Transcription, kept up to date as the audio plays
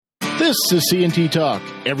This is CNT Talk.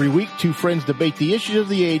 Every week, two friends debate the issues of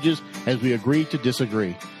the ages as we agree to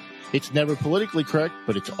disagree. It's never politically correct,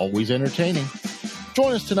 but it's always entertaining.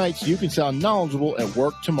 Join us tonight so you can sound knowledgeable at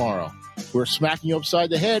work tomorrow. We're smacking you upside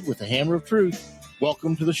the head with the hammer of truth.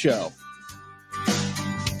 Welcome to the show.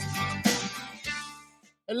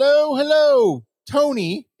 Hello.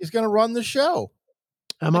 Tony is going to run the show.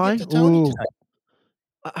 Am I? Tony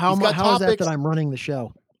how is that I'm running the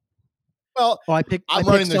show? Well, I picked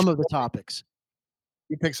some of the topics.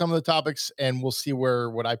 You picked some of the topics, and we'll see where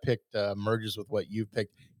what I picked merges with what you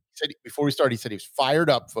picked. He said before we started, he said he was fired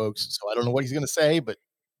up, folks. So I don't know what he's going to say, but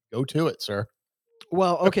go to it, sir.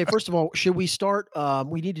 Well, okay. First of all, should we start?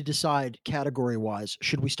 We need to decide category-wise.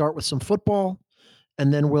 Should we start with some football,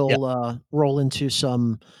 and then we'll roll into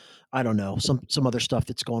some, I don't know, some other stuff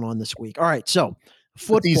that's going on this week. All right. So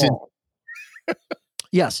football.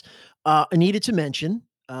 Yes. I needed to mention.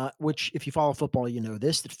 Which, if you follow football, you know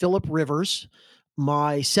this, that Philip Rivers,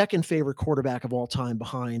 my second favorite quarterback of all time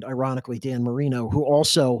behind, ironically, Dan Marino, who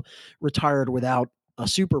also retired without a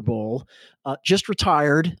Super Bowl, just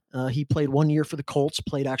retired. He played 1 year for the Colts,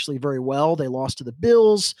 played actually very well. They lost to the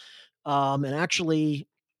Bills, and actually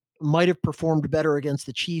might have performed better against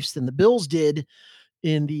the Chiefs than the Bills did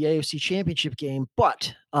in the AFC Championship game.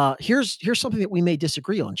 But here's something that we may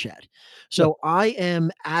disagree on, Chad. So I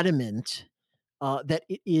am adamant that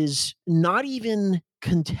it is not even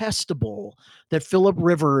contestable that Philip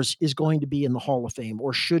Rivers is going to be in the Hall of Fame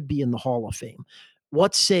or should be in the Hall of Fame.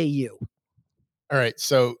 What say you? All right,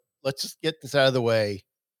 so let's just get this out of the way.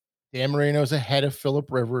 Dan Marino's ahead of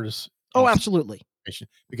Philip Rivers. Oh, absolutely.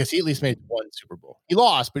 Because he at least made one Super Bowl. He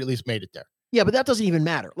lost, but at least made it there. Yeah, but that doesn't even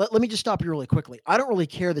matter. Let me just stop you really quickly. I don't really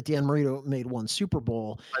care that Dan Marino made one Super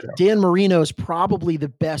Bowl. Dan Marino is probably the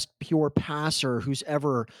best pure passer who's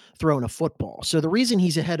ever thrown a football. So the reason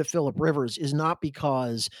he's ahead of Philip Rivers is not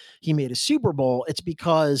because he made a Super Bowl. It's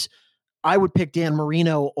because I would pick Dan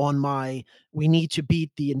Marino on my we need to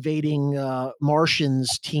beat the invading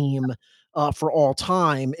Martians team for all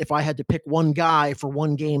time if I had to pick one guy for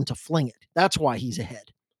one game to fling it. That's why he's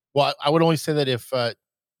ahead. Well, I would only say that if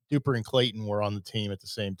Duper and Clayton were on the team at the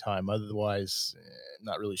same time. Otherwise,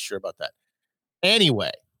 not really sure about that.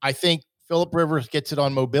 Anyway, I think Philip Rivers gets it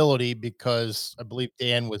on mobility because I believe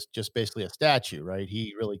Dan was just basically a statue, right?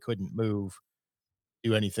 He really couldn't move,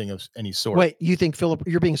 do anything of any sort. Wait, you think Philip,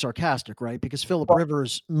 you're being sarcastic, right? Because Philip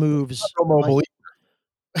Rivers moves. Mobile.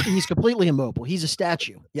 He's completely immobile. He's a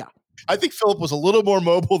statue. Yeah. I think Philip was a little more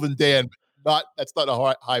mobile than Dan, but that's not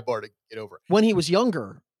a high bar to get over. When he was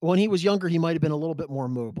younger, he might have been a little bit more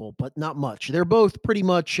mobile, but not much. They're both pretty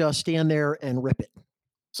much stand there and rip it.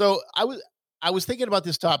 So I was thinking about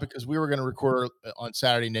this topic because we were going to record on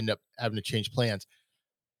Saturday and end up having to change plans.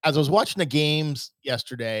 As I was watching the games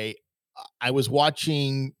yesterday, I was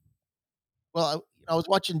watching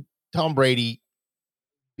Tom Brady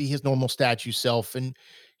be his normal statue self, and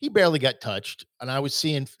he barely got touched. And I was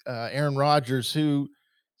seeing Aaron Rodgers, who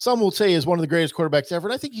some will say is one of the greatest quarterbacks ever,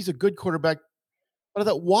 and I think he's a good quarterback. But I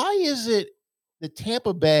thought, why is it that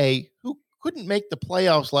Tampa Bay, who couldn't make the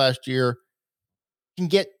playoffs last year, can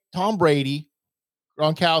get Tom Brady,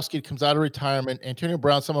 Gronkowski comes out of retirement, Antonio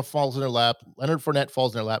Brown, someone falls in their lap, Leonard Fournette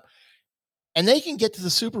falls in their lap, and they can get to the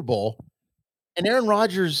Super Bowl. And Aaron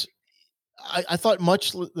Rodgers, I thought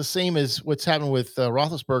much the same as what's happened with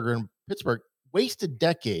Roethlisberger in Pittsburgh, wasted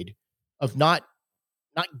decade of not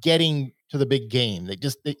getting to the big game. They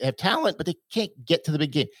have talent, but they can't get to the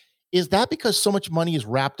big game. Is that because so much money is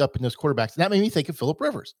wrapped up in those quarterbacks? And that made me think of Philip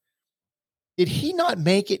Rivers. Did he not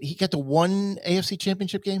make it? He got to one AFC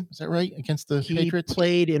championship game. Is that right? Against the Patriots? He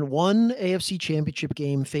played in one AFC championship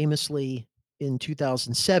game famously in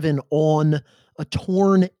 2007 on a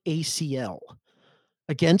torn ACL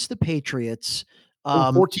against the Patriots.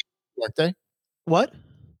 14, weren't they? What?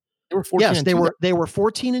 They were 14. Yes, they were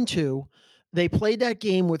 14-2. They played that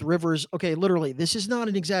game with Rivers. Okay, literally, this is not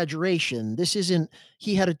an exaggeration.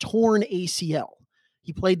 He had a torn ACL.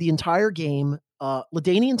 He played the entire game.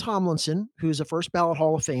 LaDainian Tomlinson, who's a first ballot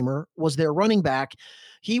Hall of Famer, was their running back.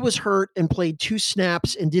 He was hurt and played 2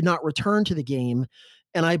 snaps and did not return to the game.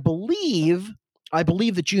 And I believe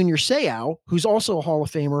that Junior Seau, who's also a Hall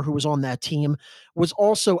of Famer who was on that team, was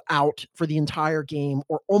also out for the entire game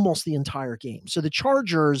or almost the entire game. So the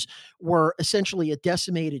Chargers were essentially a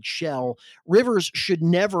decimated shell. Rivers should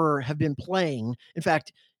never have been playing. In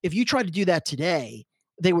fact, if you try to do that today,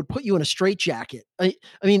 they would put you in a straitjacket. I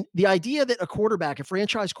mean, the idea that a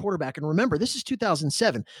franchise quarterback, and remember, this is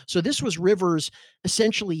 2007. So this was Rivers'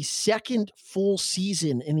 essentially second full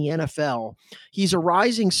season in the NFL. He's a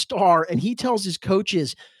rising star, and he tells his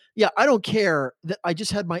coaches, yeah, I don't care that I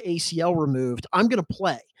just had my ACL removed. I'm going to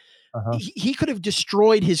play. Uh-huh. He could have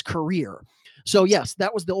destroyed his career. So yes,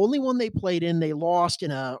 that was the only one they played in. They lost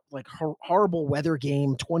in a like horrible weather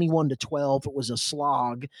game, 21-12. It was a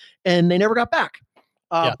slog, and they never got back.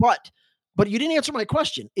 Yeah. But you didn't answer my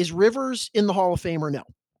question. Is Rivers in the Hall of Fame or no?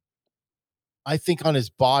 I think on his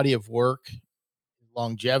body of work,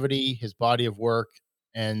 longevity, his body of work,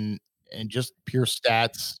 and just pure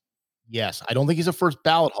stats, yes. I don't think he's a first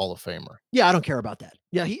ballot Hall of Famer. Yeah, I don't care about that.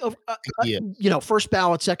 Yeah, Yeah. first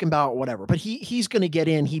ballot, second ballot, whatever. But he's going to get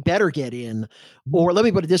in. He better get in. Mhm. Or let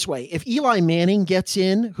me put it this way: if Eli Manning gets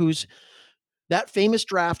in, who's that famous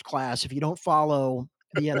draft class, if you don't follow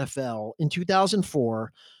the NFL in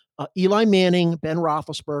 2004, Eli Manning, Ben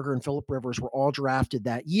Roethlisberger, and Philip Rivers were all drafted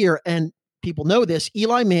that year. And people know this.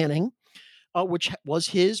 Eli Manning, which was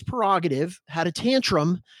his prerogative, had a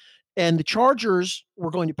tantrum, and the Chargers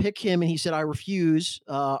were going to pick him, and he said, "I refuse.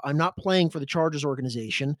 I'm not playing for the Chargers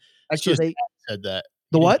organization." Actually, So his they dad said that.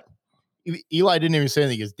 the what? Eli didn't even say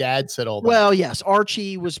anything. His dad said all that. Well, yes,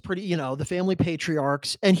 Archie was pretty, the family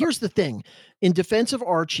patriarchs. And here's the thing: in defense of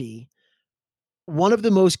Archie, one of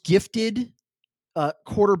the most gifted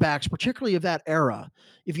quarterbacks, particularly of that era.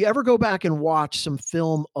 If you ever go back and watch some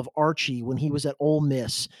film of Archie when he was at Ole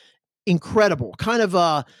Miss, incredible, kind of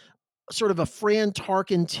a sort of a Fran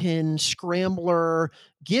Tarkenton scrambler,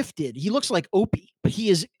 gifted. He looks like Opie, but he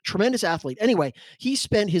is a tremendous athlete. Anyway, he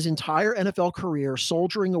spent his entire NFL career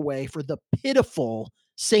soldiering away for the pitiful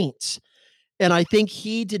Saints. And I think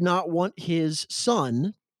he did not want his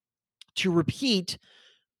son to repeat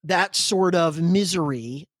that sort of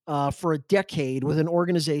misery for a decade with an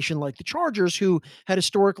organization like the Chargers, who had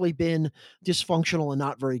historically been dysfunctional and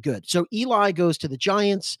not very good. So Eli goes to the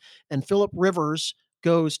Giants, and Philip Rivers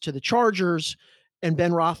goes to the Chargers, and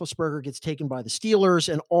Ben Roethlisberger gets taken by the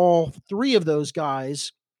Steelers. And all three of those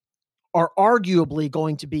guys are arguably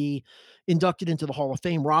going to be inducted into the Hall of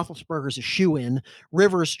Fame. Roethlisberger's a shoe-in.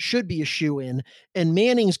 Rivers should be a shoe-in. And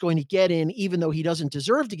Manning's going to get in, even though he doesn't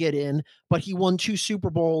deserve to get in, but he won 2 Super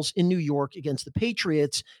Bowls in New York against the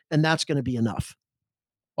Patriots, and that's going to be enough.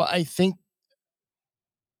 Well, I think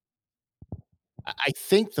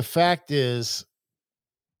the fact is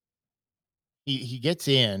he gets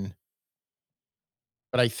in,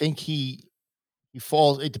 but I think he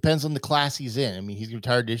falls. It depends on the class he's in. I mean, he's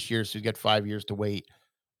retired this year, so he's got 5 years to wait.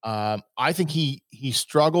 I think he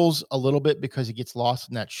struggles a little bit because he gets lost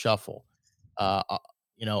in that shuffle. A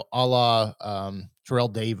la Terrell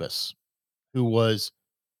Davis, who was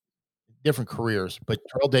different careers, but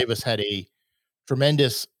Terrell Davis had a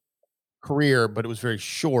tremendous career, but it was very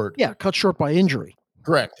short. Yeah, cut short by injury.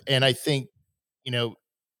 Correct. And I think, you know,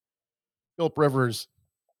 Philip Rivers,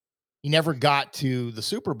 he never got to the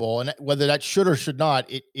Super Bowl. And whether that should or should not,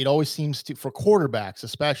 it always seems to, for quarterbacks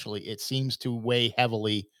especially, it seems to weigh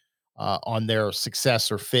heavily on their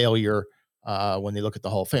success or failure when they look at the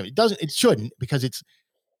Hall of Fame. It shouldn't, because it's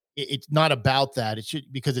not about that. It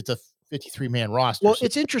should, because it's a 53-man roster. Well, So,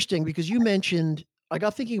 it's interesting because you mentioned, I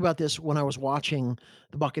got thinking about this when I was watching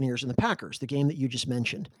the Buccaneers and the Packers, the game that you just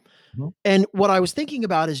mentioned. Mhm. And what I was thinking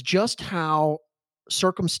about is just how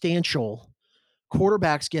circumstantial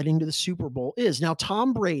quarterbacks getting to the Super Bowl is. Now,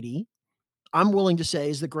 Tom Brady, I'm willing to say,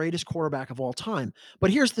 is the greatest quarterback of all time.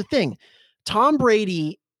 But here's the thing: Tom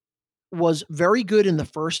Brady was very good in the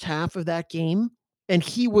first half of that game, and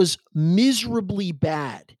he was miserably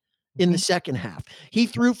bad in the Mhm. second half. He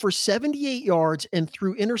threw for 78 yards and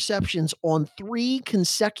threw interceptions on 3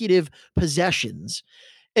 consecutive possessions,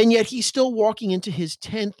 and yet he's still walking into his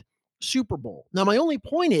 10th Super Bowl. Now, my only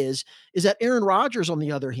point is that Aaron Rodgers, on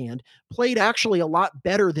the other hand, played actually a lot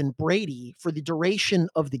better than Brady for the duration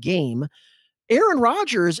of the game. Aaron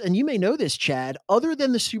Rodgers, and you may know this, Chad, other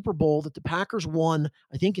than the Super Bowl that the Packers won,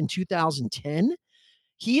 I think in 2010,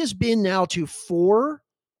 he has been now to 4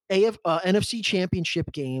 NFC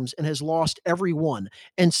championship games and has lost every one,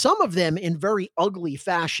 and some of them in very ugly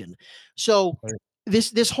fashion. So Right.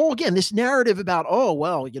 this whole, again, this narrative about, oh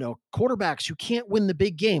well, quarterbacks who can't win the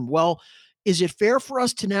big game. Well, is it fair for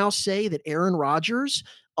us to now say that Aaron Rodgers,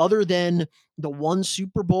 other than the one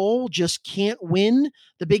Super Bowl, just can't win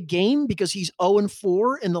the big game because he's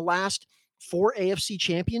 0-4 in the last 4 AFC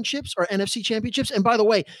championships or NFC championships? And by the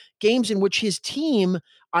way, games in which his team,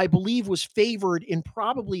 I believe, was favored in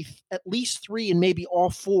probably at least 3 and maybe all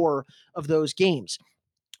 4 of those games. Yeah.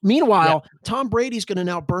 Meanwhile, Tom Brady's going to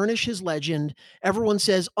now burnish his legend. Everyone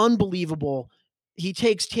says unbelievable. He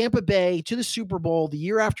takes Tampa Bay to the Super Bowl the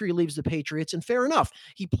year after he leaves the Patriots, and fair enough,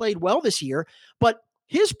 he played well this year, but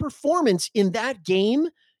his performance in that game,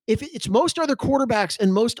 if it's most other quarterbacks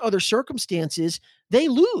and most other circumstances, they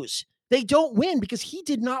lose. They don't win because he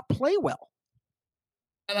did not play well.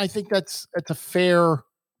 And I think that's a fair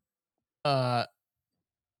uh,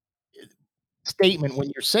 statement when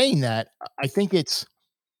you're saying that. I think it's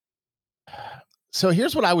so.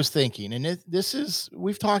 Here's what I was thinking, and this is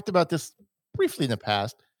we've talked about this briefly in the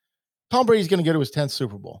past. Tom Brady's going to go to his 10th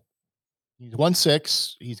Super Bowl. He's won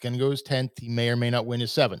six. He's going to go his 10th. He may or may not win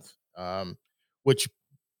his seventh. Which,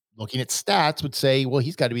 looking at stats, would say, well,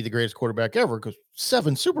 he's got to be the greatest quarterback ever because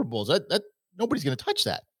seven Super Bowls. That nobody's going to touch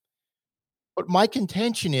that. But my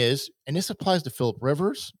contention is, and this applies to Philip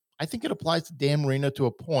Rivers. I think it applies to Dan Marino to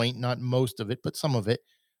a point, not most of it, but some of it.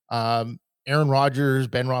 Aaron Rodgers,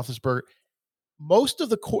 Ben Roethlisberger, most of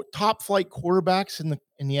the top flight quarterbacks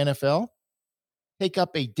in the NFL take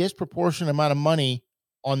up a disproportionate amount of money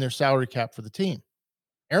on their salary cap for the team.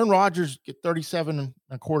 Aaron Rodgers get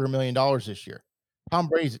 $37.25 million this year. Tom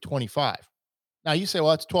Brady's at 25. Now you say,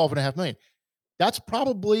 well, that's 12.5 million. That's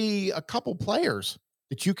probably a couple players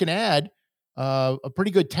that you can add, a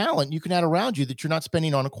pretty good talent you can add around you that you're not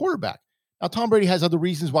spending on a quarterback. Now, Tom Brady has other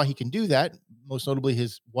reasons why he can do that, most notably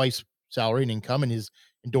his wife's salary and income and his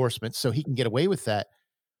endorsements, so he can get away with that.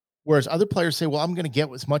 Whereas other players say, well, I'm going to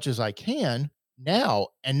get as much as I can now,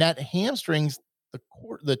 and that hamstrings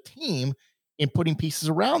the team in putting pieces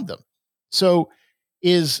around them. So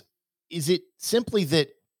is it simply that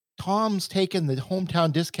Tom's taken the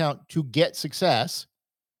hometown discount to get success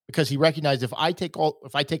because he recognized if I take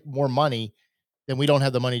more money, then we don't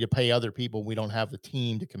have the money to pay other people. We don't have the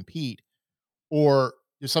team to compete. Or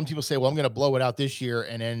do some people say, well, I'm going to blow it out this year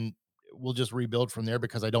and then we'll just rebuild from there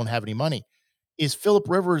because I don't have any money. Is Philip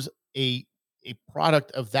Rivers a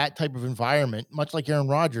product of that type of environment, much like Aaron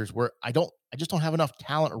Rodgers, where I just don't have enough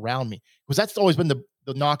talent around me? Because that's always been the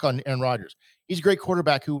knock on Aaron Rodgers. He's a great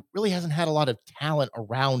quarterback who really hasn't had a lot of talent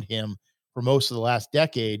around him for most of the last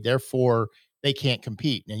decade. Therefore, they can't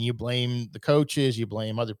compete. And you blame the coaches, you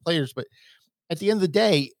blame other players. But at the end of the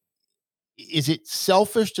day, is it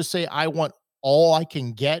selfish to say I want all I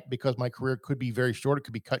can get because my career could be very short? It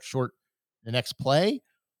could be cut short the next play.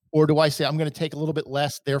 Or do I say I'm going to take a little bit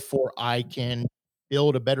less, therefore I can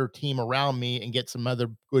build a better team around me and get some other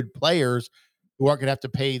good players who aren't going to have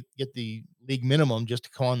to get the league minimum just to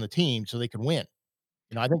come on the team so they can win?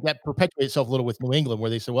 I think that perpetuates itself a little with New England where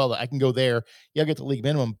they say, well, I can go there. Yeah, I'll get the league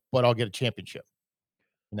minimum, but I'll get a championship,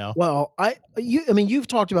 you know? Well, I mean, you've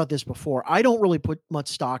talked about this before. I don't really put much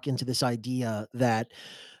stock into this idea that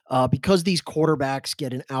because these quarterbacks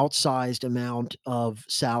get an outsized amount of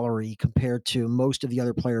salary compared to most of the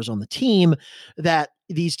other players on the team, that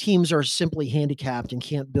these teams are simply handicapped and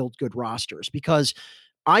can't build good rosters. Because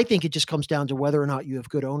I think it just comes down to whether or not you have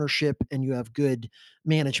good ownership and you have good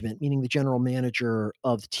management, meaning the general manager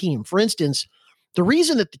of the team. For instance, the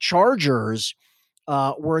reason that the Chargers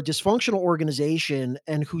were a dysfunctional organization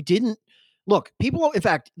and who didn't look, people, in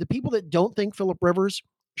fact, the people that don't think Philip Rivers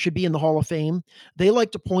should be in the Hall of Fame, they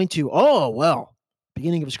like to point to, oh, well,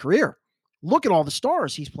 beginning of his career. Look at all the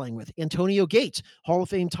stars he's playing with. Antonio Gates, Hall of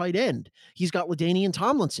Fame tight end. He's got LaDainian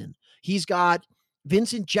Tomlinson. He's got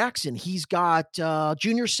Vincent Jackson. He's got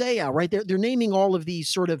Junior Seau, right? They're naming all of these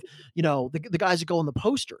sort of, the guys that go on the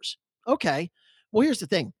posters. Okay. Well, here's the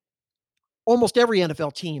thing. Almost every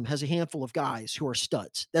NFL team has a handful of guys who are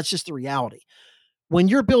studs. That's just the reality. When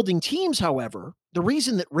you're building teams, however, the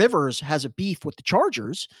reason that Rivers has a beef with the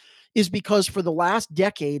Chargers is because for the last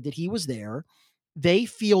decade that he was there, they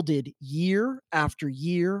fielded year after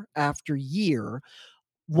year after year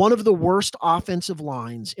one of the worst offensive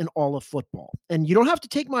lines in all of football. And you don't have to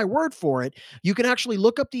take my word for it. You can actually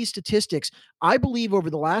look up these statistics. I believe over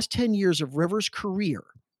the last 10 years of Rivers' career.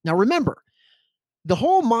 Now, remember, the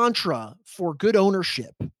whole mantra for good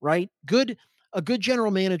ownership, right? A good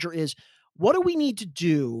general manager is what do we need to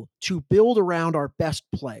do to build around our best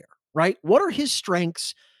player, right? What are his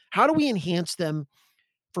strengths? How do we enhance them?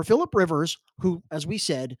 For Philip Rivers, who, as we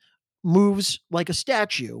said, moves like a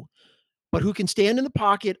statue, but who can stand in the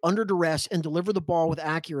pocket under duress and deliver the ball with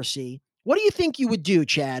accuracy. What do you think you would do,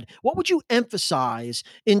 Chad? What would you emphasize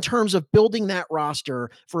in terms of building that roster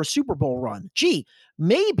for a Super Bowl run? Gee,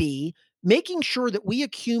 maybe making sure that we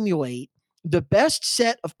accumulate the best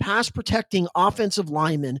set of pass protecting offensive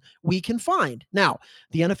linemen we can find. Now,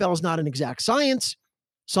 the NFL is not an exact science.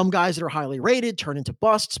 Some guys that are highly rated turn into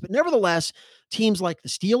busts, but nevertheless, teams like the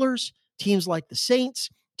Steelers, teams like the Saints,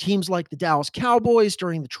 teams like the Dallas Cowboys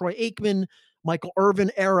during the Troy Aikman, Michael Irvin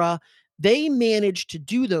era, they managed to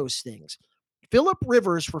do those things. Philip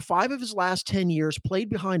Rivers, for 5 of his last 10 years, played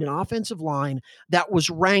behind an offensive line that was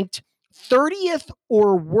ranked 30th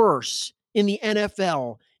or worse in the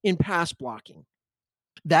NFL in pass blocking.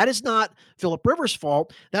 That is not Philip Rivers'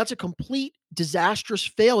 fault. That's a complete disastrous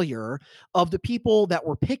failure of the people that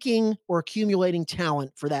were picking or accumulating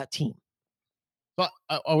talent for that team.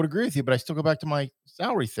 But I would agree with you, but I still go back to my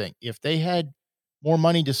salary thing. If they had more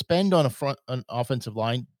money to spend on an offensive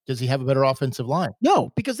line, does he have a better offensive line?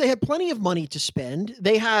 No, because they had plenty of money to spend.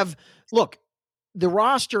 They have look, the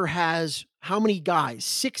roster has how many guys?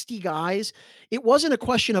 60 guys. It wasn't a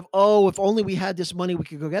question of, oh, if only we had this money, we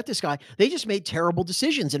could go get this guy. They just made terrible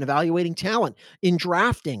decisions in evaluating talent, in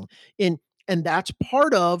drafting, in and that's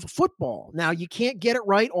part of football. Now, you can't get it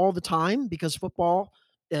right all the time because football,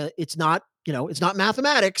 it's not, it's not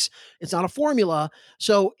mathematics, it's not a formula.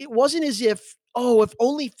 So it wasn't as if, oh, if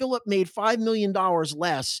only Philip made $5 million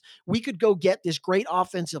less, we could go get this great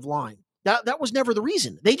offensive line. That was never the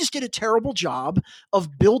reason. They just did a terrible job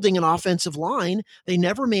of building an offensive line. They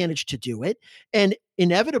never managed to do it. And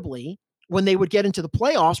inevitably, when they would get into the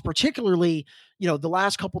playoffs, particularly, the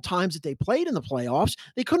last couple times that they played in the playoffs,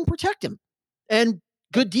 they couldn't protect him. And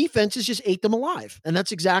good defenses just ate them alive. And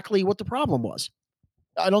that's exactly what the problem was.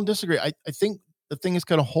 I don't disagree. I think the thing is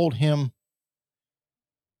gonna hold him.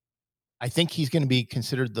 I think he's gonna be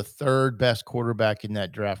considered the 3rd best quarterback in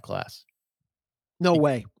that draft class. No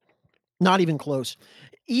way. Not even close.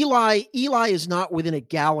 Eli is not within a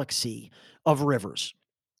galaxy of Rivers.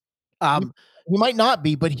 He Um, he might not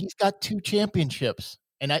be, but he's got 2 championships,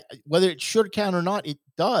 and whether it should count or not, it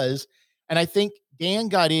does, and I think Dan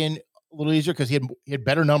got in a little easier because he had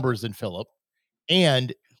better numbers than Philip,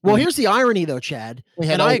 and well, he here's the irony though, Chad, he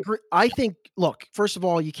had and I all agree. I think, look, first of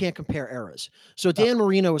all, you can't compare eras. So Dan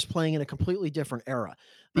Marino is playing in a completely different era.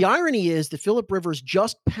 The irony is that Philip Rivers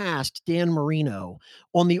just passed Dan Marino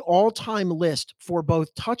on the all-time list for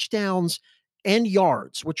both touchdowns and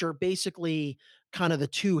yards, which are basically kind of the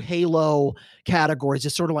two halo categories.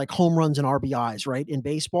 It's sort of like home runs and RBIs, right? In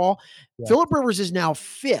baseball. yeah. Philip Rivers is now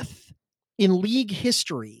 5th in league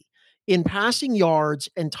history in passing yards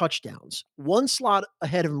and touchdowns, one slot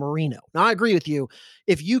ahead of Marino. Now, I agree with you.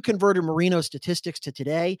 If you converted Marino's statistics to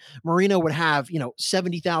today, Marino would have,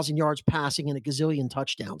 70,000 yards passing and a gazillion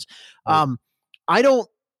touchdowns. Right. I don't,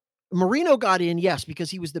 Marino got in, yes, because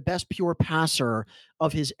he was the best pure passer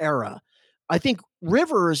of his era. I think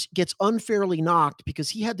Rivers gets unfairly knocked because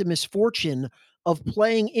he had the misfortune of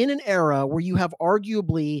playing in an era where you have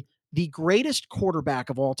arguably the greatest quarterback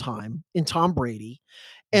of all time in Tom Brady,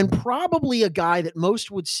 and Mhm. probably a guy that most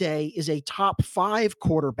would say is a top 5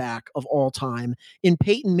 quarterback of all time in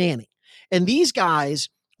Peyton Manning. And these guys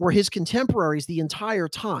were his contemporaries the entire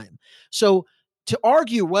time. So to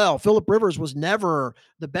argue, well, Philip Rivers was never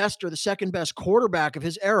the best or the second best quarterback of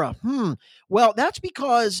his era. Well, that's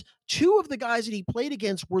because 2 of the guys that he played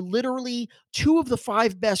against were literally 2 of the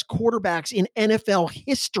 5 best quarterbacks in NFL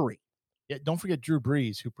history. Yeah, don't forget Drew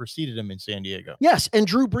Brees, who preceded him in San Diego. Yes, and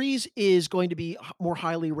Drew Brees is going to be more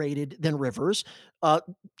highly rated than Rivers,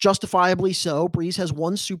 justifiably so. Brees has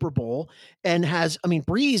won Super Bowl and has, I mean,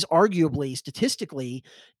 Brees arguably, statistically,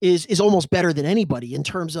 is almost better than anybody in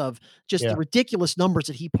terms of just the Yeah. ridiculous numbers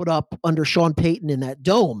that he put up under Sean Payton in that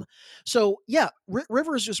dome. So, yeah,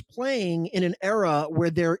 Rivers is playing in an era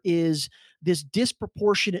where there is this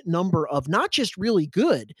disproportionate number of not just really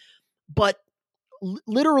good, but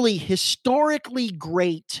literally historically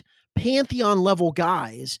great pantheon level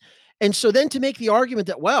guys. And so then to make the argument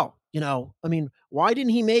that, well, I mean, why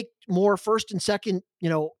didn't he make more first and second,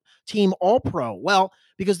 team all pro? Well,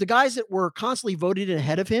 because the guys that were constantly voted in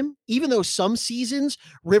ahead of him, even though some seasons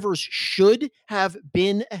Rivers should have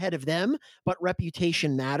been ahead of them, but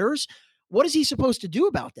reputation matters. What is he supposed to do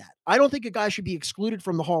about that? I don't think a guy should be excluded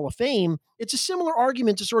from the Hall of Fame. It's a similar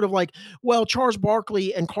argument to sort of like, well, Charles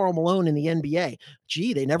Barkley and Karl Malone in the NBA.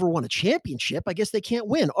 Gee, they never won a championship. I guess they can't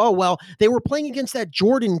win. Oh, well, they were playing against that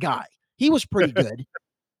Jordan guy. He was pretty good.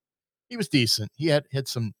 He was decent. He had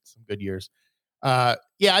some good years. Yeah,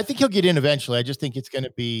 I think he'll get in eventually. I just think there's gonna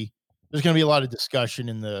be a lot of discussion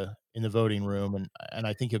in the voting room, and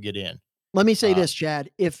I think he'll get in. Let me say Uh, this, Chad.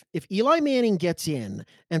 If Eli Manning gets in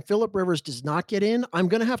and Philip Rivers does not get in, I'm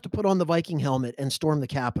going to have to put on the Viking helmet and storm the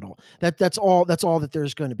Capitol. That's all that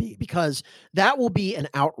there's going to be, because that will be an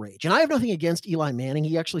outrage. And I have nothing against Eli Manning.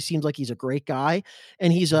 He actually seems like he's a great guy,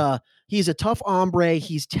 and he's a tough hombre.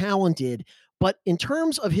 He's talented, but in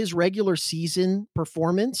terms of his regular season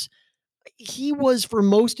performance, he was for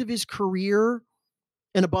most of his career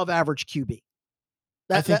an above average QB.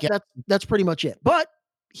 I That think that that's pretty much it. But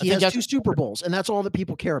I he think has after 2 Super Bowls, and that's all that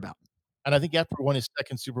people care about. and I think after he won his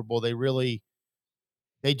 2nd Super Bowl, they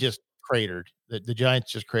just cratered. The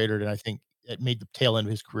Giants just cratered, and I think it made the tail end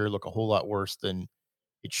of his career look a whole lot worse than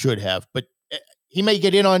it should have. But he may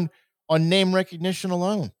get in on name recognition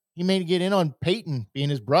alone. He may get in on Peyton being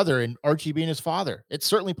his brother and Archie being his father. It's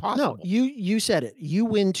certainly No, possible. you said it. You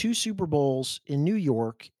win 2 Super Bowls in New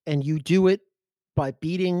York, and you do it by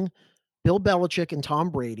beating Bill Belichick and Tom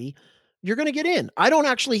Brady, you're going to get in. I don't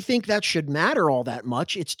actually think that should matter all that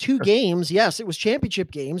much. It's 2 games. Yes, it was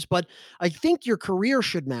championship games, but I think your career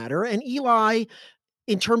should matter. And Eli,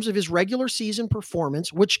 in terms of his regular season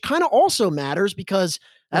performance, which kind of also matters because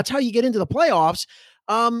Sure. that's how you get into the playoffs.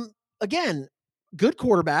 Again, good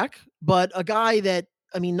quarterback, but a guy that,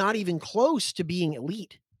 I mean, not even close to being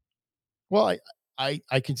elite. Well,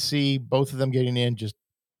 I can see both of them getting in, just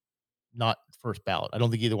not first ballot. I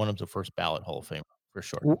don't think either one of them's a first ballot Hall of Famer for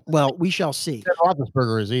sure. Well, we shall see. Ben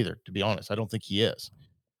Roethlisberger is either, to be honest. I don't think he is.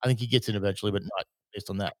 I think he gets in eventually, but not based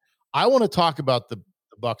on that. I wanna talk about the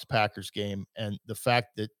Bucks Packers game and the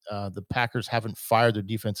fact that, the Packers haven't fired their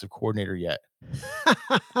defensive coordinator yet.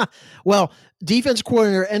 Well, defense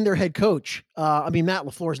coordinator and their head coach. I mean, Matt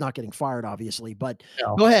LaFleur is not getting fired, obviously, but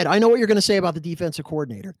No. go ahead. I know what you're going to say about the defensive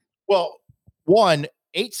coordinator. Well, 1,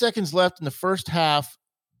 8 seconds left in the first half.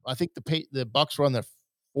 I think the Bucks were on the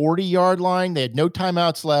 40-yard line. They had no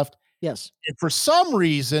timeouts left, Yes. and for some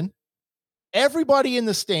reason, everybody in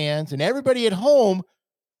the stands and everybody at home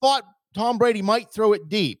thought Tom Brady might throw it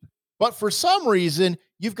deep. But for some reason,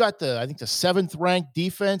 you've got I think the 7th ranked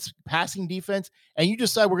defense, passing defense, and you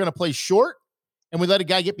decide we're going to play short and we let a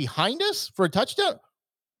guy get behind us for a touchdown.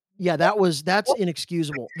 Yeah, that's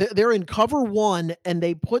inexcusable. They're in cover one, and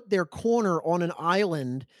they put their corner on an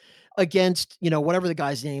island against, whatever the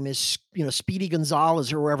guy's name is, Speedy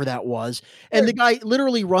Gonzalez or whoever that was. And the guy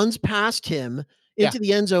literally runs past him Yeah. into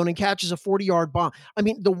the end zone and catches a 40-yard bomb. I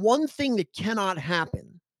mean, the one thing that cannot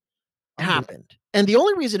happen happened. And the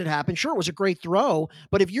only reason it happened, sure, it was a great throw,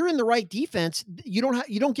 but if you're in the right defense, you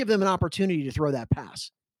don't give them an opportunity to throw that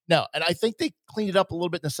pass. No, and I think they cleaned it up a little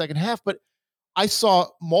bit in the second half, but I saw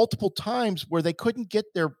multiple times where they couldn't get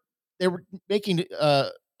they were making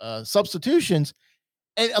substitutions,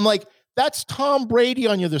 and I'm like, that's Tom Brady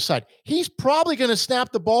on the other side. He's probably going to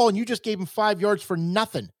snap the ball, and you just gave him 5 yards for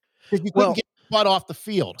nothing because you couldn't Well, get the butt off the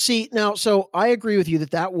field. see, now, so I agree with you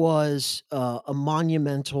that that was a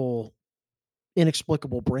monumental,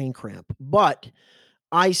 inexplicable brain cramp. But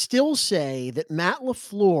I still say that Matt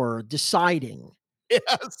LaFleur deciding,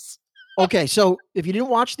 Yes. okay, so if you didn't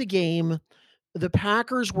watch the game, the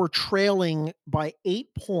Packers were trailing by 8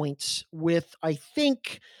 points with, I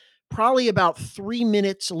think, probably about 3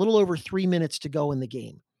 minutes, a little over 3 minutes to go in the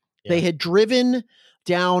game. They Yeah. had driven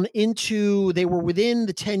down they were within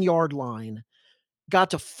the 10-yard line,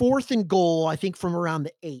 got to 4th and goal, I think from around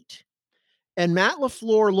the 8. And Matt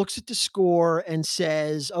LaFleur looks at the score and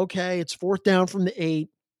says, okay, it's 4th down from the 8.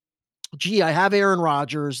 Gee, I have Aaron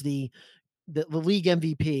Rodgers, the league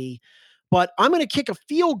MVP, but I'm going to kick a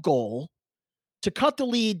field goal to cut the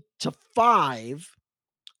lead to 5.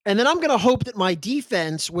 And then I'm going to hope that my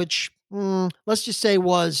defense, which let's just say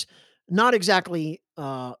was not exactly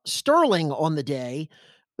sterling on the day,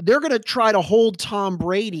 they're going to try to hold Tom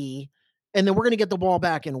Brady, and then we're going to get the ball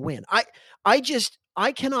back and win.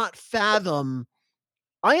 I cannot fathom.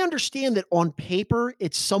 I understand that on paper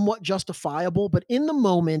it's somewhat justifiable, but in the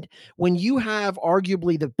moment when you have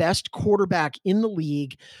arguably the best quarterback in the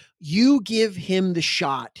league, you give him the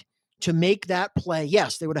shot to make that play.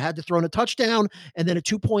 Yes, they would have had to throw in a touchdown and then a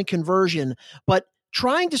 2-point conversion, but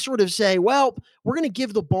trying to sort of say, well, we're going to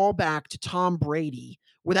give the ball back to Tom Brady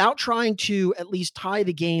without trying to at least tie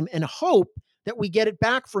the game and hope that we get it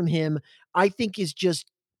back from him, I think is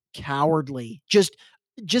just cowardly.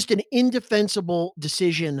 Just an indefensible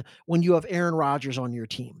decision when you have Aaron Rodgers on your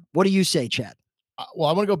team. What do you say, Chad? Well,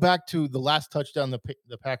 I want to go back to the last touchdown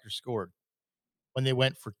the Packers scored when they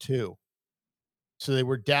went for 2. So they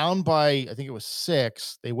were down by, I think it was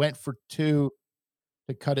 6. They went for 2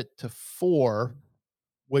 to cut it to 4,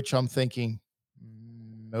 which I'm thinking,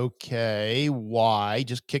 okay, why?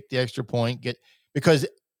 Just kick the extra point, because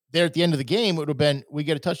there at the end of the game, it would have been, we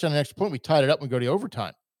get a touchdown, an extra point, we tied it up and go to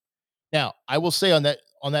overtime. Now, I will say on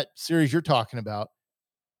that series you're talking about,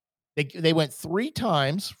 they went 3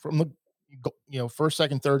 times from the first,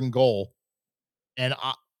 second, third and goal, and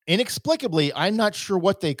inexplicably, I'm not sure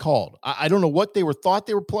what they called. I don't know what thought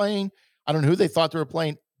they were playing. I don't know who they thought they were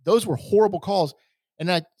playing. Those were horrible calls.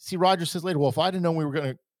 And I see Rodgers says later, well, if I'd have known we were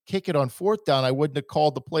going to kick it on 4th down, I wouldn't have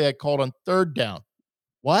called the play I called on 3rd down.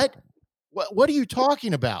 What? What are you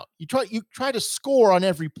talking about? You try to score on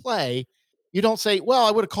every play. You don't say, well,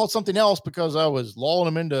 I would have called something else because I was lulling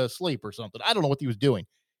him into sleep or something. I don't know what he was doing.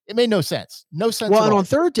 It made no sense. No sense Well, at and all. on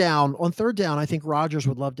third down, I think Rodgers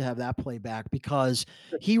would love to have that play back because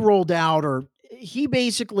he rolled out, or he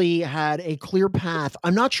basically had a clear path.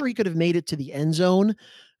 I'm not sure he could have made it to the end zone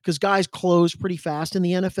because guys close pretty fast in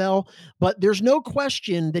the NFL. But there's no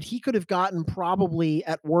question that he could have gotten probably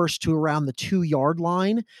at worst to around the 2 yard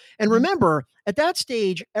line. And Mhm. remember, at that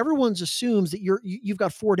stage, everyone's assumes that you've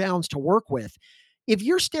got 4 downs to work with. If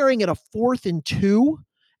you're staring at a 4th and 2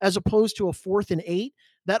 as opposed to a 4th and 8,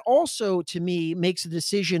 that also to me makes the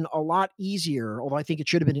decision a lot easier. Although I think it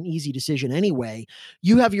should have been an easy decision anyway.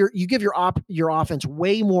 You give your offense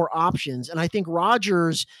way more options, and I think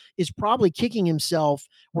Rodgers is probably kicking himself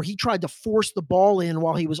where he tried to force the ball in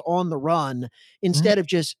while he was on the run Mhm. instead of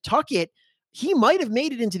just tuck it. He might have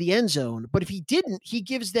made it into the end zone, but if he didn't, he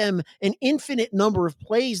gives them an infinite number of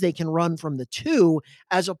plays they can run from the 2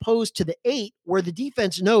 as opposed to the 8 where the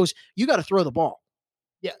defense knows you got to throw the ball.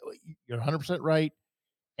 Yeah, you're 100% right.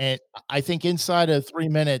 And I think inside of 3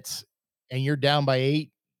 minutes and you're down by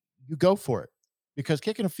 8, you go for it because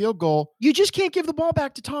kicking a field goal. You just can't give the ball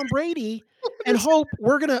back to Tom Brady and hope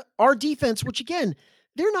our defense, which again,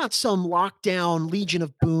 they're not some lockdown Legion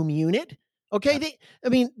of Boom unit. Okay, Yeah, I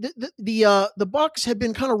mean, the Bucks had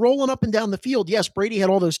been kind of rolling up and down the field. Yes, Brady had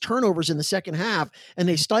all those turnovers in the second half, and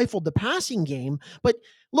they mhm, stifled the passing game. But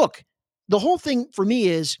look, the whole thing for me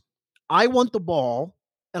is, I want the ball,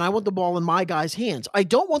 and I want the ball in my guy's hands. I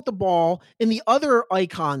don't want the ball in the other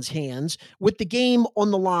icon's hands with the game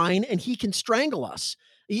on the line, and he can strangle us.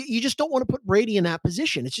 You just don't want to put Brady in that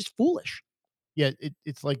position. It's just foolish. yeah,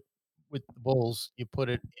 it's like with the Bulls, you put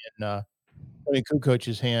it in, Tony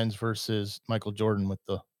Kukoc's hands versus Michael Jordan with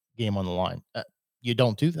the game on the line. You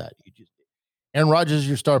don't do that. You just Aaron Rodgers is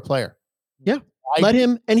your star player. Yeah. Why Let do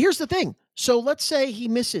him. And here's the thing. So let's say he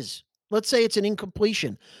misses. Let's say it's an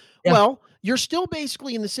incompletion. Yeah, Well, you're still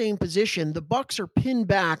basically in the same position. The Bucks are pinned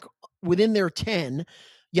back within their 10.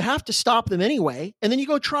 You have to stop them anyway, and then you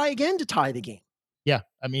go try again to tie the game. yeah.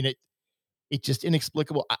 I mean, it's just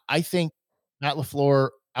inexplicable. I think Matt LaFleur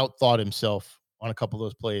outthought himself on a couple of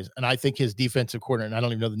those plays, and I think his defensive coordinator, and I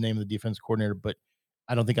don't even know the name of the defensive coordinator, but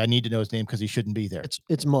I don't think I need to know his name because he shouldn't be there.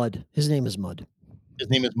 It's Mud. His name is Mud. His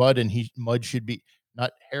name is Mud, and Mud should be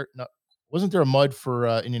not hair. Not wasn't there a Mud for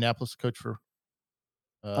Indianapolis coach for?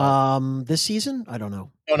 Uh, This season, I don't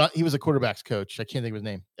know. no, not he was a quarterbacks coach. I can't think of his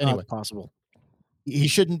name. Anyway, It's possible. he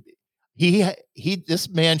shouldn't. He. This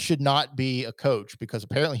man should not be a coach because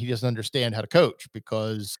apparently he doesn't understand how to coach.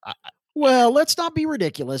 Because Well, let's not be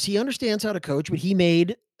ridiculous. He understands how to coach, but he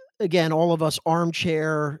made, again, all of us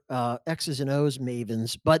armchair X's and O's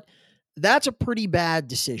mavens, but that's a pretty bad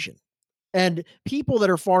decision. And people that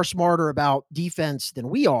are far smarter about defense than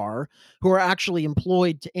we are, who are actually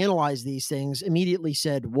employed to analyze these things, immediately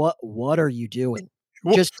said, What are you doing?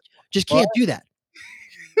 Just just what? can't do that."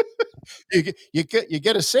 You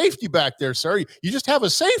get a safety back there, sir. You just have a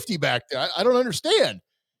safety back there. I don't understand.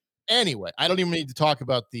 Anyway, I don't even need to talk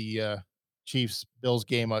about the Chiefs Bills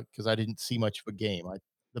game because I didn't see much of a game.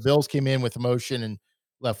 The Bills came in with emotion and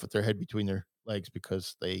left with their head between their legs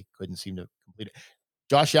because they couldn't seem to complete it.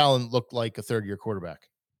 Josh Allen looked like a third year quarterback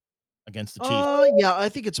against the Chiefs. Yeah, I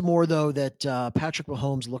think it's more though that Patrick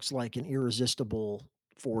Mahomes looks like an irresistible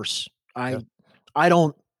force. Yeah. I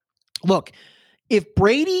don't look, if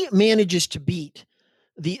Brady manages to beat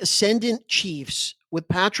the ascendant Chiefs with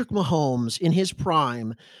Patrick Mahomes in his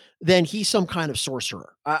prime, then he's some kind of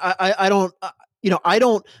sorcerer. I don't, I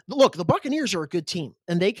don't look. The Buccaneers are a good team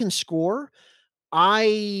and they can score.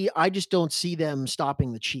 I just don't see them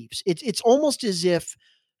stopping the Chiefs. It's almost as if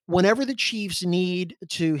whenever the Chiefs need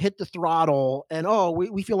to hit the throttle and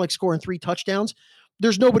we feel like scoring 3 touchdowns,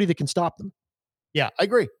 there's nobody that can stop them. Yeah, I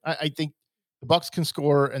agree. I think the Bucks can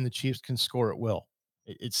score and the Chiefs can score at will.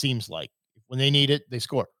 It seems like when they need it, they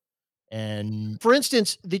score. And For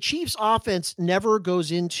instance, the Chiefs offense never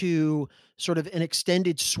goes into sort of an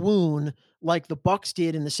extended swoon like the Bucks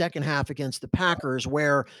did in the second half against the Packers,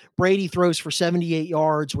 where Brady throws for 78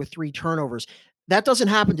 yards with 3 turnovers. That doesn't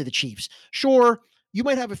happen to the Chiefs. Sure, you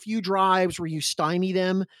might have a few drives where you stymie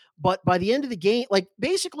them, but by the end of the game, like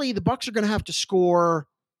basically the Bucks are going to have to score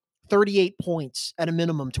 38 points at a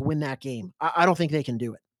minimum to win that game. I don't think they can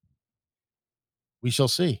do it. we shall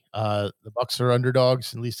see. The Bucks are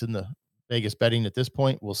underdogs, at least in the Vegas betting at this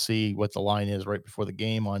point. We'll see what the line is right before the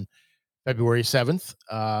game on February 7th.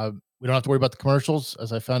 We don't have to worry about the commercials.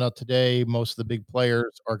 As I found out today, most of the big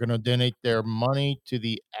players are going to donate their money to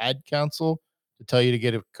the ad council to tell you to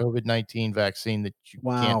get a COVID-19 vaccine that you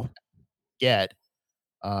can't Wow. get.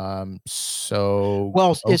 So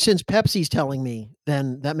Well, okay, since Pepsi's telling me,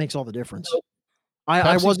 then that makes all the difference. I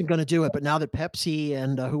Pepsi, wasn't gonna do it, but now that Pepsi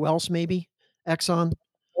and, who else maybe? Exxon?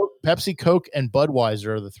 Pepsi, Coke, and Budweiser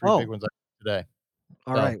are the three big Oh, ones I today.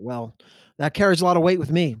 So alright, well, that carries a lot of weight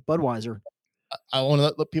with me, Budweiser. I want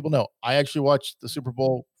to let people know I actually watched the Super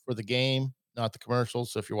Bowl for the game. not the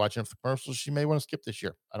commercials. So if you're watching for the commercials, you may want to skip this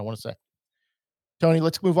year. I don't want to say. Tony,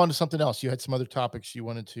 let's move on to something else. You had some other topics you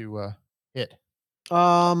wanted to hit.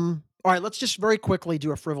 All right, let's just very quickly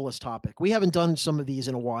do a frivolous topic. We haven't done some of these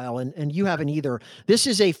in a while, and you haven't either. This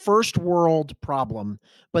is a first world problem,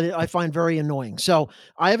 but I find very annoying. So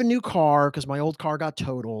I have a new car because my old car got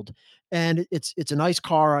totaled, and it's a nice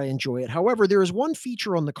car. I enjoy it. However, there is one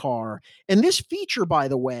feature on the car, and this feature, by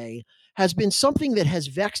the way, has been something that has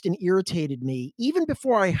vexed and irritated me even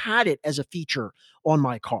before I had it as a feature on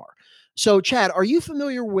my car. So, Chad, are you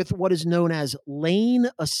familiar with what is known as lane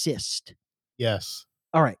assist? Yes.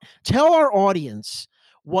 All right. Tell our audience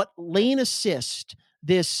what Lane Assist,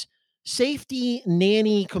 this safety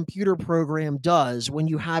nanny computer program, does when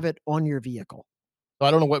you have it on your vehicle. So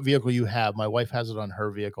I don't know what vehicle you have. My wife has it on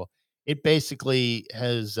her vehicle. It basically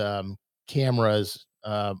has cameras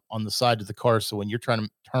on the side of the car. So when you're trying to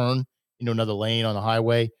turn into another lane on the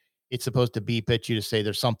highway, it's supposed to beep at you to say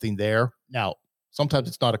there's something there. Now, sometimes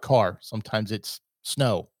it's not a car. Sometimes it's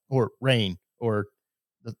snow or rain or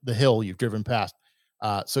the hill you've driven past.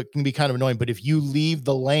 So it can be kind of annoying. But if you leave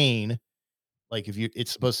the lane, like if you,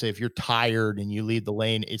 it's supposed to say if you're tired and you leave the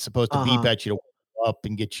lane, it's supposed to Uh beep huh. at you to wake up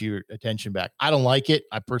and get your attention back. I don't like it.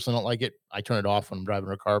 I personally don't like it. I turn it off when I'm driving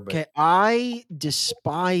a car, but Okay. I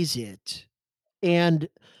despise it. And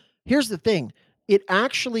here's the thing. It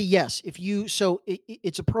actually, yes, if you, so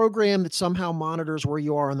it's a program that somehow monitors where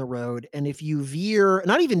you are on the road. And if you veer,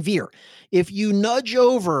 not even veer, if you nudge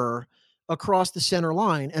over across the center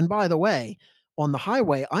line, and by the way, on the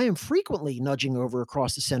highway, I am frequently nudging over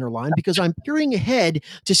across the center line because I'm peering ahead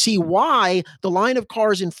to see why the line of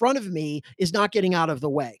cars in front of me is not getting out of the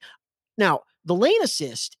way. Now, the lane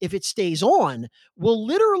assist, if it stays on, will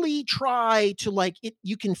literally try to like it,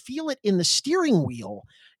 you can feel it in the steering wheel.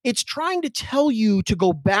 It's trying to tell you to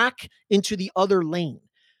go back into the other lane.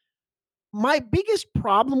 My biggest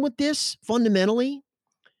problem with this fundamentally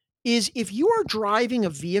is if you are driving a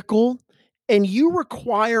vehicle and you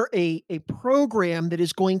require a program that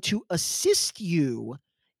is going to assist you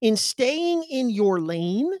in staying in your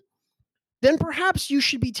lane, then perhaps you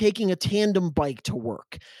should be taking a tandem bike to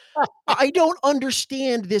work. I don't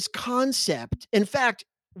understand this concept. In fact,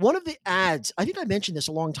 one of the ads, I think I mentioned this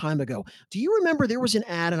a long time ago. Do you remember there was an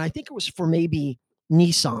ad, and I think it was for maybe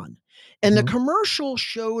Nissan, and the Mhm. commercial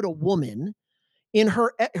showed a woman in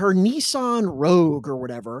her Nissan Rogue or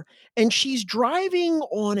whatever, and she's driving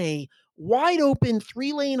on a wide open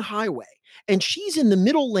 3-lane highway, and she's in the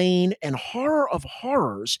middle lane, and horror of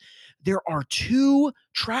horrors, there are 2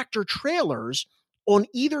 tractor trailers on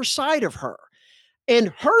either side of her. And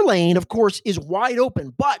her lane, of course, is wide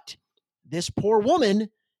open. But this poor woman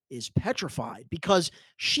is petrified because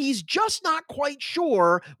she's just not quite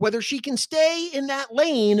sure whether she can stay in that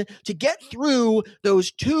lane to get through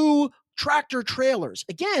those 2 tractor trailers.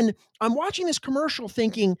 Again, I'm watching this commercial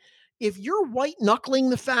thinking if you're white knuckling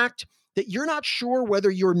the fact that you're not sure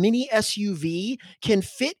whether your mini SUV can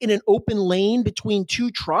fit in an open lane between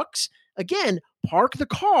 2 trucks, again, park the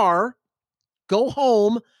car, go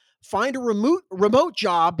home, find a remote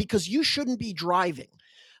job because you shouldn't be driving.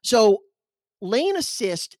 So lane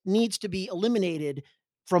assist needs to be eliminated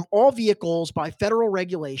from all vehicles by federal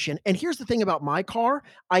regulation. And here's the thing about my car,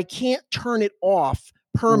 I can't turn it off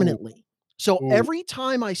Ooh, permanently. So ooh. every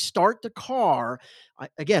time I start the car,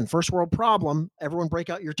 again, first world problem, everyone break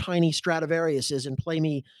out your tiny Stradivariuses and play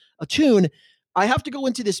me a tune. I have to go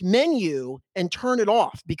into this menu and turn it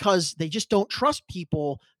off because they just don't trust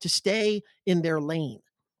people to stay in their lane.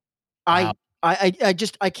 Wow. I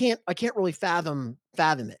I can't really fathom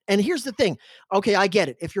it. And here's the thing. Okay, I get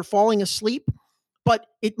it. If you're falling asleep, but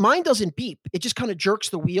it mine doesn't beep. It just kind of jerks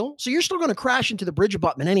the wheel. So you're still going to crash into the bridge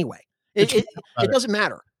abutment anyway. But It, you it know it about doesn't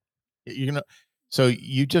matter. it. You're gonna so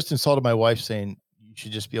you just insulted my wife saying you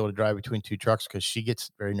should just be able to drive between 2 trucks because she gets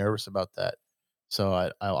very nervous about that.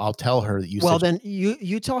 So I'll tell her that you Well, said then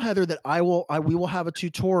you tell Heather that I we will have a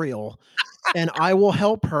tutorial and I will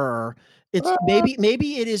help her. It's "Ah."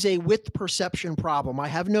 maybe it is a width perception problem. I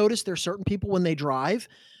have noticed there's certain people when they drive.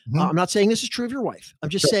 Mhm. I'm not saying this is true of your wife. I'm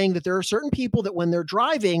just Sure. saying that there are certain people that when they're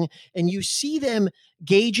driving and you see them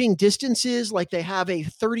gauging distances, like they have a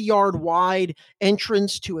 30-yard wide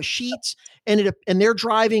entrance to a sheets, and they're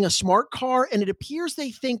driving a smart car, and it appears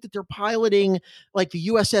they think that they're piloting like the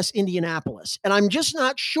USS Indianapolis. And I'm just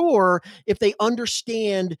not sure if they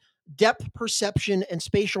understand depth perception and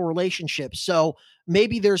spatial relationships. So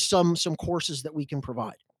maybe there's some courses that we can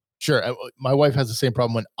provide. Sure, my wife has the same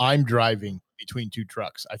problem when I'm driving between 2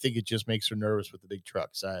 trucks. I think it just makes her nervous with the big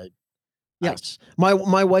trucks. I Yes. My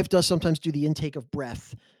wife does sometimes do the intake of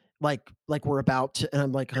breath, like we're about to, and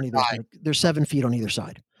I'm like, honey, try. there's 7 feet on either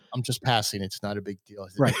side. I'm just passing. It's not a big deal.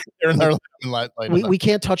 Right. They're in Like their light on we the we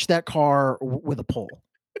can't touch that car with a pole,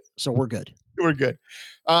 so we're good. we're good.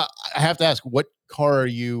 I have to ask, what car are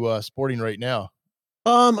you, sporting right now?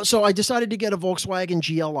 So I decided to get a Volkswagen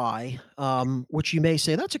GLI, which you may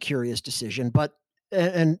say that's a curious decision, but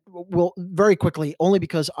and well, very quickly, only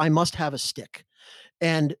because I must have a stick.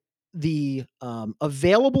 And the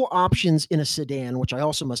available options in a sedan, which I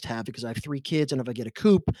also must have because I have 3 kids, and if I get a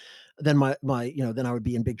coupe, then then I would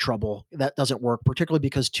be in big trouble. That doesn't work, particularly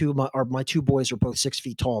because my 2 boys are both 6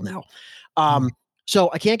 feet tall now. Mm. So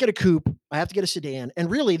I can't get a coupe. I have to get a sedan, and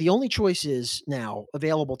really the only choices now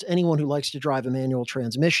available to anyone who likes to drive a manual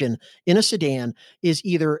transmission in a sedan is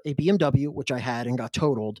either a BMW, which I had and got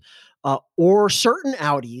totaled, or certain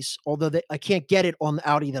Audis, although I can't get it on the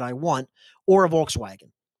Audi that I want, or a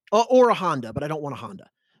Volkswagen, or a Honda, but I don't want a Honda. Yeah.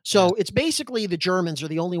 So it's basically the Germans are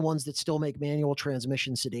the only ones that still make manual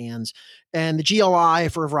transmission sedans, and the GLI,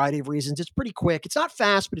 for a variety of reasons, it's pretty quick. It's not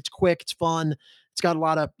fast, but it's quick. It's fun. It's got a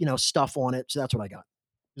lot of stuff on it, so that's what I got.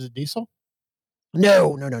 Is it diesel?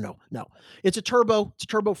 No, no, no, no, no. It's a turbo. It's a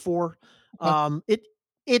turbo four. Okay. It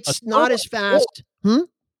A it's not turbo as 4? fast. Hmm?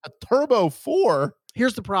 A turbo 4?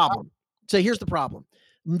 Here's the problem. So here's the problem.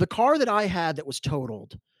 The car that I had that was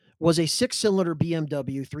totaled was a 6-cylinder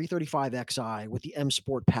BMW 335 Xi with the M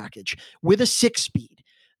Sport package with a 6-speed.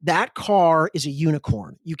 That car is a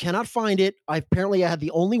unicorn. You cannot find it. I had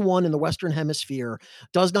the only one in the Western Hemisphere.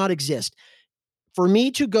 Does not exist. For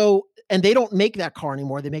me to go, and they don't make that car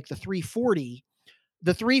anymore. They make the 340.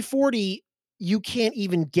 The 340 you can't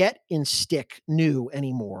even get in stick new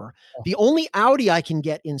anymore. Oh, The only Audi I can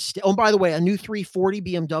get in stick. Oh, by the way, a new 340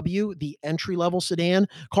 BMW, the entry level sedan,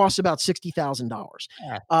 costs about $60,000.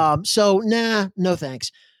 yeah. So nah, no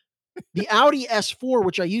thanks. The Audi S4,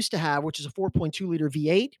 which I used to have, which is a 4.2 liter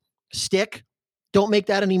V8 stick, don't make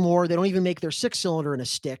that anymore. They don't even make their 6-cylinder in a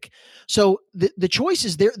stick. So the choice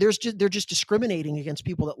is they're just discriminating against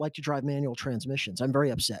people that like to drive manual transmissions. I'm very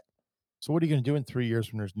upset. So what are you gonna do in 3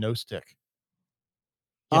 years when there's no stick?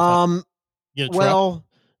 Can't find Um, get a truck? well,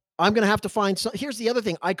 I'm gonna have to find some. Here's the other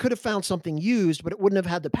thing: I could have found something used, but it wouldn't have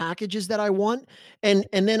had the packages that I want. And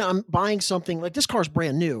then I'm buying something like this car's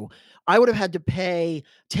brand new. I would have had to pay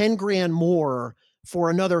 10 grand more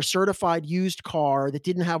for another certified used car that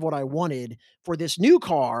didn't have what I wanted for this new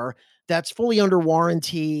car that's fully under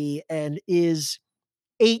warranty and is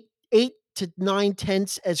eight to 9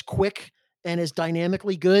 tenths as quick and as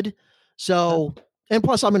dynamically good. So, and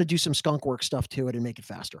plus, I'm going to do some skunk work stuff to it and make it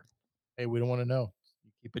faster. Hey, we don't wanna know.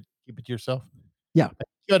 You keep it to yourself. Yeah.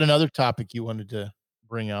 You had another topic you wanted to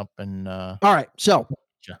bring up and, All right. So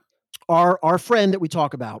yeah. our friend that we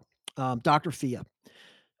talk about, Dr. Fia.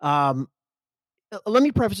 Um, Let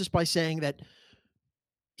me preface this by saying that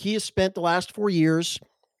he has spent the last 4 years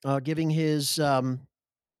giving his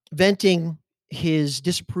venting his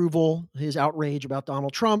disapproval, his outrage about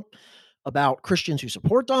Donald Trump, about Christians who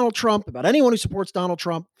support Donald Trump, about anyone who supports Donald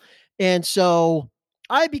Trump. And so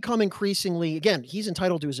I become increasingly, again, he's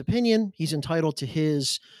entitled to his opinion. He's entitled to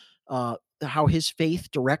his, how his faith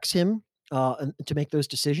directs him and to make those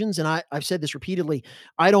decisions. And I've said this repeatedly.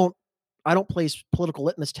 I don't, I don't place political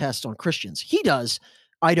litmus tests on Christians. He does.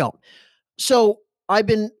 I don't. So I've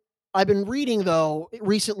been I've been reading though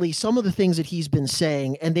recently some of the things that he's been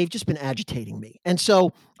saying, and they've just been agitating me. And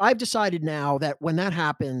so I've decided now that when that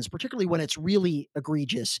happens, particularly when it's really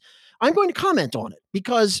egregious, I'm going to comment on it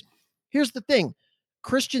because here's the thing.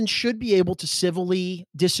 Christians should be able to civilly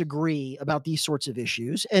disagree about these sorts of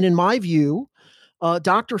issues. And in my view,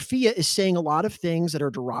 Dr. Fia is saying a lot of things that are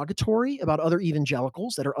derogatory about other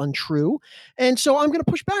evangelicals that are untrue. And so I'm going to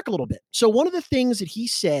push back a little bit. So, one of the things that he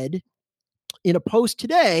said in a post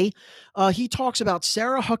today, he talks about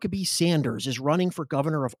Sarah Huckabee Sanders is running for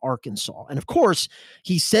governor of Arkansas. And of course,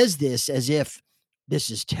 he says this as if this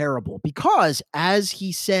is terrible because, as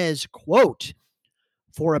he says, quote,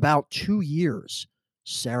 for about 2 years,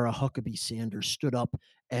 Sarah Huckabee Sanders stood up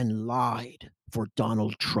and lied for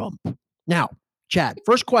Donald Trump. Now, Chad,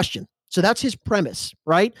 first question. So that's his premise,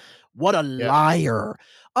 right? What a Yeah. liar.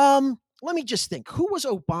 Let me just think. Who was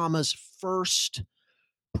Obama's first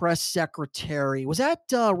press secretary? Was that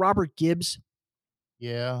Robert Gibbs?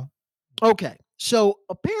 Yeah. Okay. So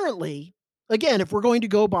apparently, again, if we're going to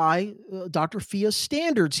go by Dr. Fia's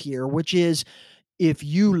standards here, which is if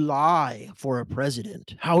you lie for a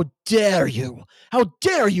president, how dare you? How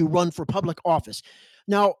dare you run for public office?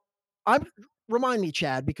 Now, I'm remind me,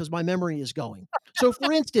 Chad, because my memory is going. So,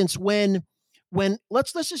 for instance, when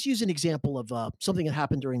let's just use an example of something that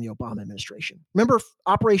happened during the Obama administration. Remember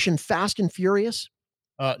Operation Fast and Furious?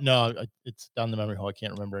 No, it's down the memory hole. I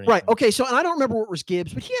can't remember Right. anything. Okay. So, and I don't remember what was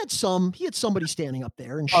Gibbs, but he had somebody standing up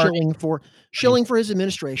there and Carney. shilling for his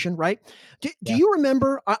administration. Right. Do Yeah. you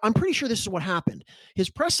remember? I'm pretty sure this is what happened. His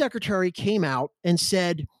press secretary came out and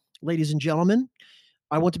said, "Ladies and gentlemen,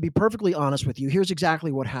 I want to be perfectly honest with you. Here's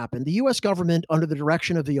exactly what happened. The US government, under the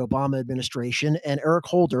direction of the Obama administration and Eric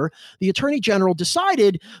Holder, the attorney general,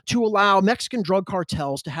 decided to allow Mexican drug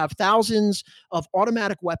cartels to have thousands of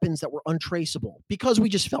automatic weapons that were untraceable because we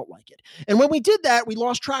just felt like it. And when we did that, we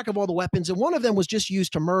lost track of all the weapons. And one of them was just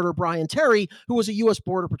used to murder Brian Terry, who was a US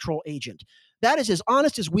Border Patrol agent. That is as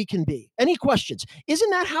honest as we can be. Any questions? Isn't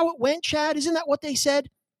that how it went, Chad? Isn't that what they said?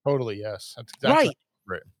 Totally. Yes. That's exactly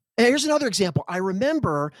right. And here's another example. I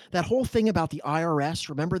remember that whole thing about the IRS.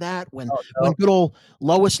 Remember that when Oh, when no. good old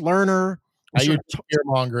Lois Lerner was You're sort of fear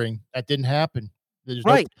mongering. That didn't happen. There's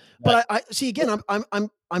no right. But I see again.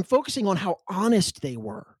 I'm focusing on how honest they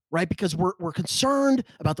were, right? Because we're concerned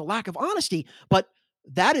about the lack of honesty. But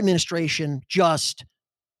that administration just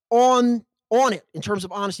on it in terms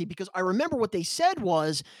of honesty, because I remember what they said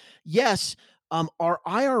was, yes, our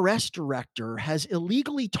IRS director has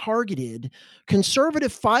illegally targeted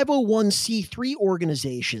conservative 501c3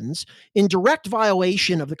 organizations in direct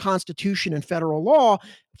violation of the Constitution and federal law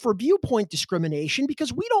for viewpoint discrimination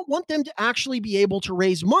because we don't want them to actually be able to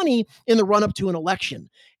raise money in the run up to an election.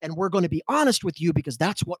 And we're going to be honest with you because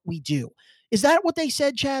that's what we do. Is that what they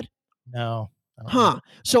said, Chad? No. Huh.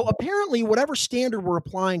 So apparently, whatever standard we're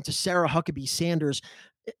applying to Sarah Huckabee Sanders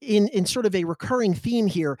in sort of a recurring theme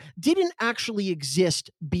here didn't actually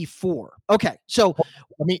exist before. Okay. So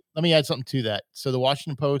let me add something to that. So the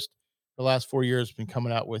Washington Post, the last 4 years, has been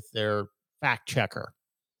coming out with their fact checker.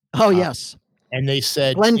 Oh, yes. And they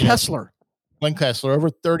said Glenn Kessler. Glenn Kessler, over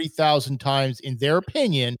 30,000 times, in their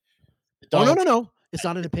opinion. Oh, no. It's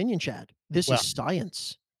not an opinion, Chad. This is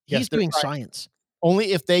science. He's doing science.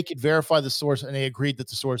 Only if they could verify the source and they agreed that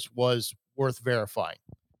the source was worth verifying.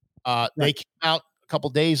 They came out a couple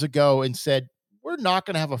days ago and said, we're not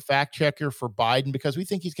going to have a fact checker for Biden because we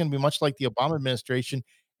think he's going to be much like the Obama administration,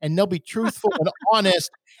 and they'll be truthful and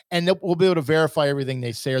honest, and we'll be able to verify everything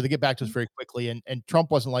they say, or they get back to us very quickly. And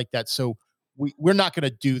Trump wasn't like that. So we're not going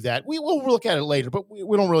to do that. We'll look at it later, but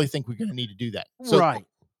we don't really think we're going to need to do that. So right.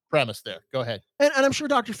 Premise there. Go ahead. And I'm sure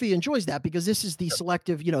Dr. Fee enjoys that because this is the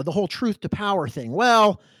selective, the whole truth to power thing.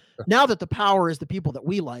 Well, now that the power is the people that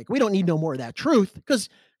we like, we don't need no more of that truth because,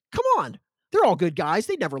 come on, they're all good guys.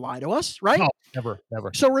 They never lie to us, right? No,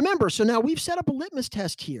 never. So remember, now we've set up a litmus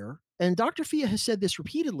test here, and Dr. Fia has said this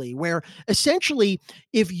repeatedly, where essentially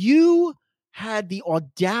if you had the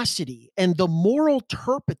audacity and the moral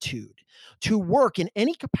turpitude to work in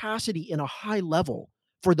any capacity in a high level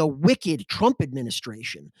for the wicked Trump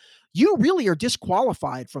administration, you really are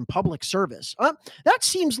disqualified from public service. That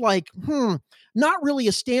seems like, not really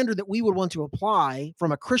a standard that we would want to apply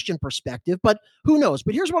from a Christian perspective, but who knows?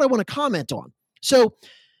 But here's what I want to comment on. So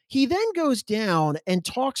he then goes down and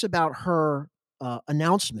talks about her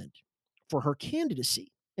announcement for her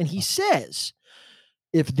candidacy. And he says,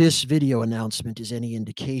 if this video announcement is any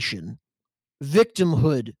indication,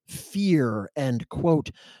 victimhood, fear, and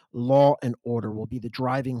quote, law and order will be the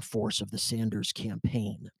driving force of the Sanders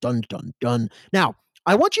campaign. Dun, dun, dun. Now,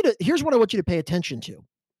 here's what I want you to pay attention to.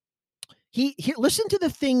 Listen to the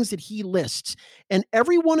things that he lists, and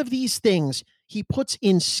every one of these things he puts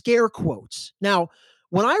in scare quotes. Now,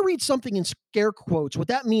 when I read something in scare quotes, what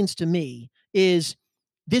that means to me is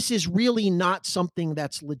this is really not something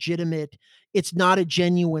that's legitimate. It's not a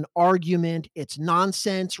genuine argument. It's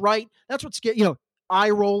nonsense, right? That's what's eye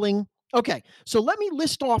rolling. Okay, so let me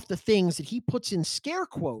list off the things that he puts in scare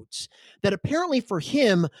quotes that apparently for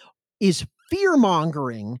him is fear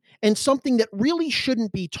mongering and something that really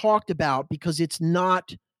shouldn't be talked about because it's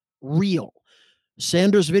not real.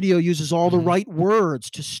 Sanders' video uses all the right words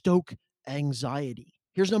to stoke anxiety.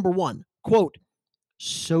 Here's number one, quote,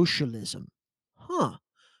 socialism.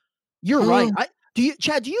 You're right.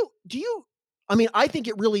 Chad, do you, I think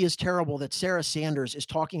it really is terrible that Sarah Sanders is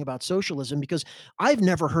talking about socialism because I've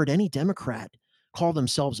never heard any Democrat call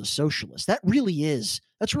themselves a socialist. That's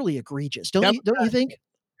really egregious. Don't you think?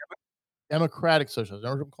 Democratic socialists.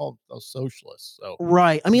 Never called those socialists. So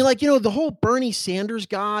right. The whole Bernie Sanders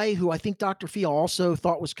guy, who I think Dr. Fia also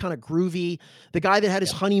thought was kind of groovy, the guy that had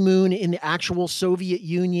his honeymoon in the actual Soviet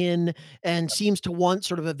Union and seems to want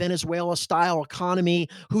sort of a Venezuela style economy,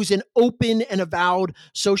 who's an open and avowed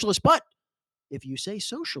socialist. But if you say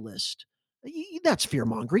socialist, that's fear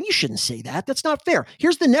mongering. You shouldn't say that. That's not fair.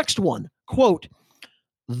 Here's the next one. Quote,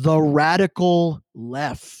 the radical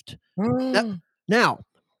left. Now,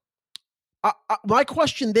 my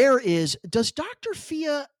question there is, does Dr.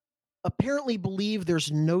 Fia apparently believe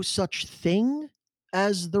there's no such thing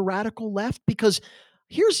as the radical left? Because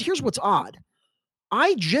here's what's odd.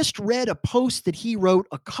 I just read a post that he wrote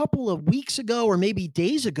a couple of weeks ago or maybe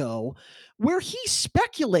days ago where he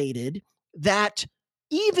speculated that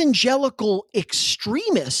evangelical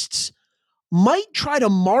extremists might try to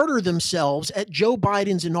martyr themselves at Joe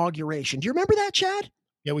Biden's inauguration. Do you remember that, Chad?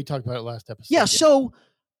 Yeah, we talked about it last episode. Yeah,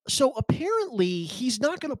 so apparently he's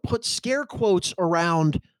not going to put scare quotes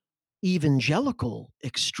around evangelical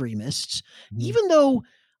extremists, even though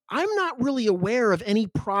I'm not really aware of any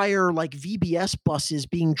prior like VBS buses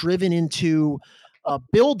being driven into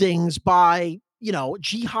buildings by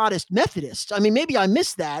jihadist Methodists. I mean, maybe I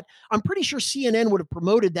missed that. I'm pretty sure CNN would have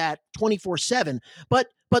promoted that 24/7. But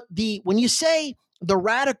the when you say the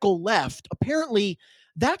radical left, apparently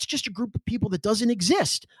that's just a group of people that doesn't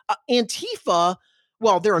exist. Antifa,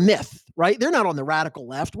 well, they're a myth, right? They're not on the radical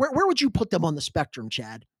left. Where would you put them on the spectrum,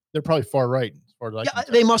 Chad? They're probably far right as far as I can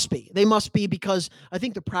tell. They must be. They must be because I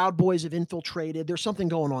think the Proud Boys have infiltrated. There's something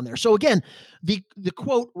going on there. So again, the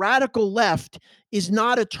quote radical left is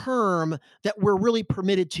not a term that we're really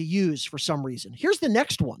permitted to use for some reason. Here's the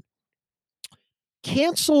next one.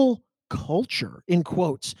 Cancel culture, in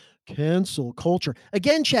quotes. Cancel culture.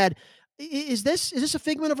 Again, Chad, is this a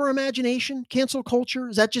figment of our imagination? Cancel culture?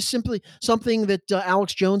 Is that just simply something that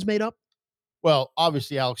Alex Jones made up? Well,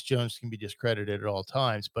 obviously, Alex Jones can be discredited at all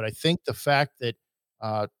times, but I think the fact that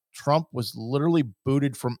Trump was literally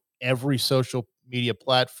booted from every social media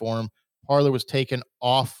platform, Parler was taken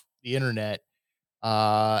off the internet,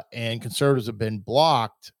 and conservatives have been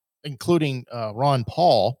blocked, including Ron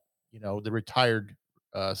Paul, the retired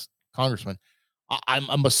congressman.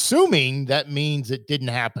 I'm assuming that means it didn't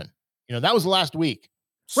happen. That was last week.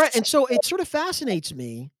 Right. And so it sort of fascinates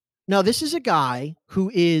me. Now, this is a guy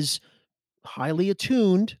who is highly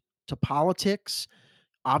attuned to politics.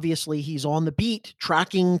 Obviously, he's on the beat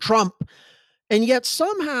tracking Trump. And yet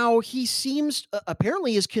somehow he seems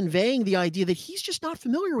apparently is conveying the idea that he's just not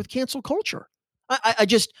familiar with cancel culture. I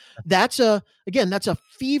just that's a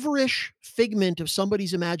feverish figment of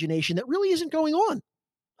somebody's imagination that really isn't going on.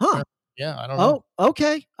 Huh. Yeah, I don't know. Oh,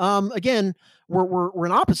 okay. Again, we're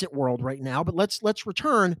an opposite world right now, but let's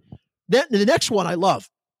return. The next one I love.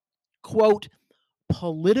 Quote,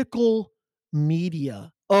 political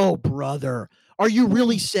media. Oh, brother. Are you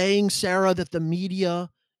really saying, Sarah, that the media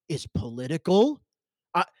is political?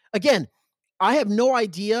 Again, I have no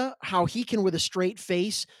idea how he can, with a straight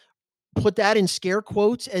face, put that in scare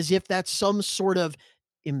quotes as if that's some sort of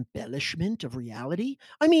embellishment of reality.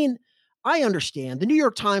 I mean, I understand the New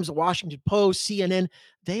York Times, the Washington Post, CNN,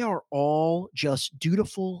 they are all just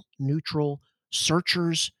dutiful, neutral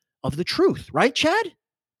searchers of the truth, right, Chad?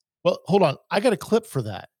 Well, hold on. I got a clip for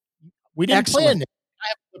that. We didn't Excellent. plan it. I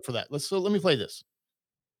have a clip for that. Let me play this.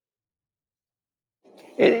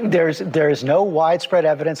 There's no widespread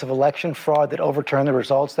evidence of election fraud that overturned the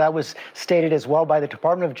results. That was stated as well by the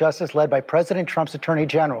Department of Justice, led by President Trump's Attorney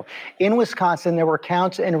General. In Wisconsin, there were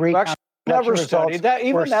counts and recounts. Never studied that.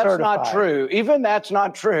 Even that's certified. not true. Even that's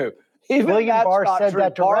not true. Even William Barr not said true.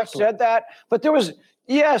 that directly. Barr said that, but there was.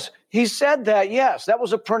 Yes, he said that. Yes, that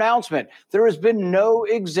was a pronouncement. There has been no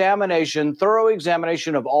thorough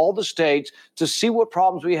examination of all the states to see what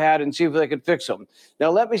problems we had and see if they could fix them. Now,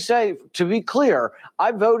 let me say, to be clear,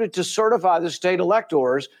 I voted to certify the state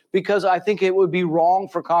electors because I think it would be wrong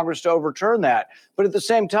for Congress to overturn that. But at the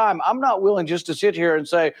same time, I'm not willing just to sit here and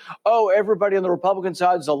say, oh, everybody on the Republican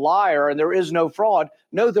side is a liar and there is no fraud.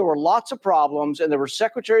 No, there were lots of problems, and there were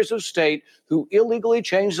secretaries of state who illegally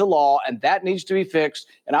changed the law, and that needs to be fixed.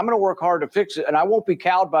 And I'm going to work hard to fix it. And I won't be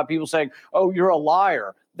cowed by people saying, oh, you're a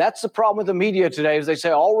liar. That's the problem with the media today, is they say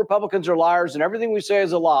all Republicans are liars and everything we say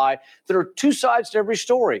is a lie. There are two sides to every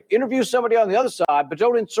story. Interview somebody on the other side, but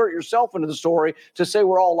don't insert yourself into the story to say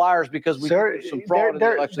we're all liars because we did some fraud in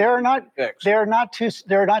the election. There are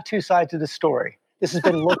not two sides to the story. This has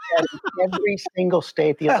been looked at in every single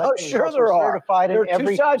state. The sure there are. Certified there in are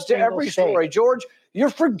every two sides to every story. George, you're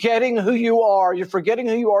forgetting who you are. You're forgetting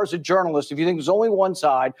who you are as a journalist. If you think there's only one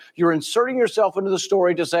side, you're inserting yourself into the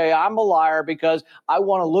story to say, I'm a liar because I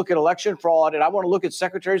want to look at election fraud and I want to look at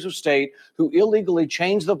secretaries of state who illegally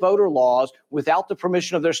changed the voter laws without the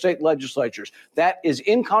permission of their state legislatures. That is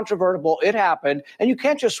incontrovertible. It happened. And you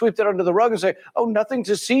can't just sweep that under the rug and say, oh, nothing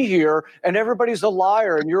to see here. And everybody's a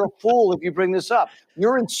liar and you're a fool if you bring this up.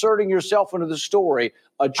 You're inserting yourself into the story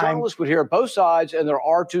A journalist would hear both sides, and there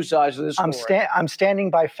are two sides to this story. I'm standing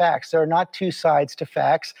by facts. There are not two sides to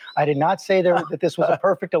facts. I did not say that this was a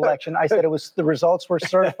perfect election. I said the results were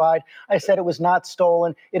certified. I said it was not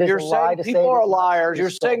stolen. It is a lie to say people are liars.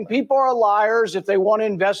 You're saying people are liars if they want to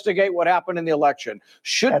investigate what happened in the election.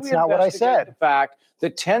 That's not what I said. The fact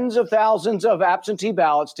that tens of thousands of absentee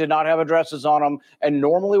ballots did not have addresses on them and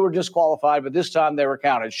normally were disqualified, but this time they were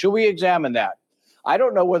counted. Should we examine that? I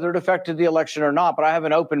don't know whether it affected the election or not, but I have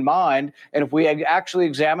an open mind. And if we actually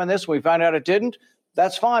examine this, and we find out it didn't,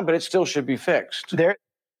 that's fine, but it still should be fixed. That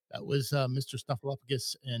was Mr.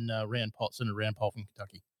 Snuffleupagus and Senator Rand Paul from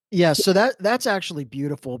Kentucky. Yeah, so that's actually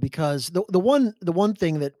beautiful, because the one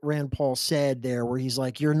thing that Rand Paul said there, where he's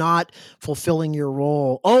like, "You're not fulfilling your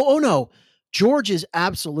role." Oh no, George is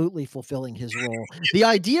absolutely fulfilling his role. The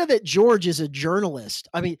idea that George is a journalist,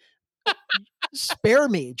 I mean, spare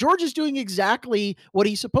me. George is doing exactly what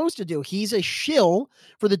he's supposed to do. He's a shill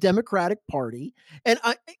for the Democratic Party. And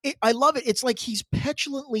I love it. It's like he's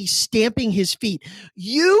petulantly stamping his feet.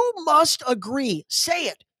 You must agree. Say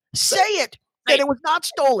it. Say it. That it was not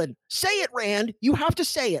stolen. Say it, Rand. You have to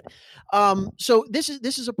say it. So this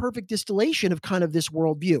is a perfect distillation of kind of this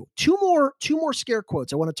worldview. Two more scare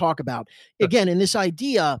quotes I want to talk about. Again, in this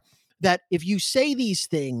idea that if you say these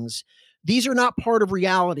things, these are not part of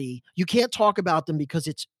reality. You can't talk about them because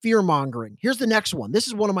it's fear-mongering. Here's the next one. This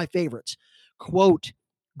is one of my favorites. Quote,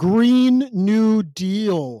 Green New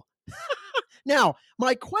Deal. Now,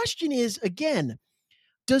 my question is, again,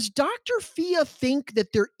 does Dr. Fia think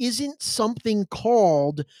that there isn't something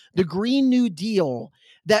called the Green New Deal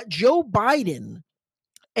that Joe Biden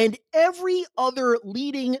and every other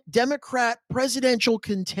leading Democrat presidential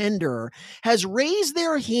contender has raised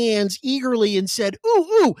their hands eagerly and said,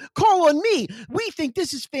 ooh, call on me. We think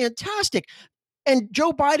this is fantastic. And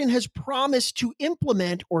Joe Biden has promised to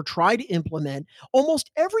implement or try to implement almost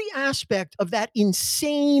every aspect of that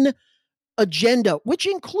insane agenda, which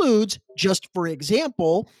includes, just for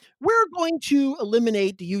example, we're going to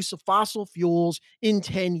eliminate the use of fossil fuels in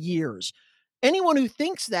 10 years. Anyone who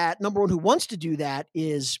thinks that, number one, who wants to do that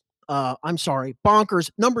is,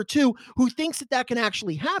 bonkers. Number two, who thinks that can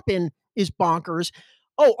actually happen is bonkers.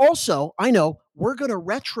 Oh, also, I know, we're going to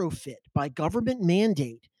retrofit by government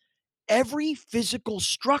mandate every physical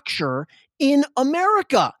structure in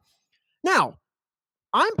America. Now,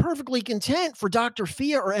 I'm perfectly content for Dr.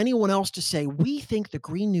 Fia or anyone else to say, we think the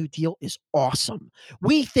Green New Deal is awesome.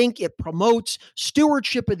 We think it promotes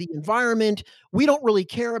stewardship of the environment. We don't really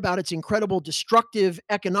care about its incredible destructive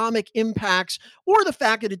economic impacts or the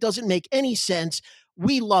fact that it doesn't make any sense.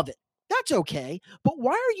 We love it. That's okay. But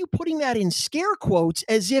why are you putting that in scare quotes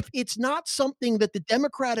as if it's not something that the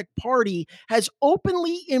Democratic Party has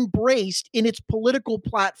openly embraced in its political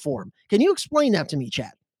platform? Can you explain that to me,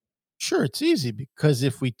 Chad? Sure, it's easy, because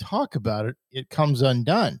if we talk about it, it comes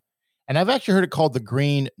undone. And I've actually heard it called the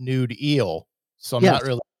Green Nude Eel. So I'm not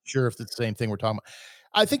really sure if it's the same thing we're talking about.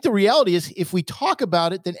 I think the reality is, if we talk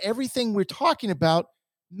about it, then everything we're talking about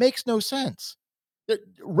makes no sense. The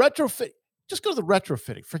retrofit, just go to the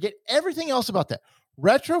retrofitting. Forget everything else about that.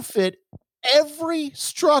 Retrofit every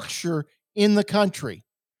structure in the country.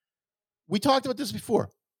 We talked about this before.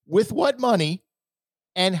 With what money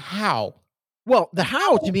and how? Well, the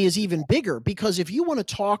how to me is even bigger, because if you want to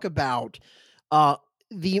talk about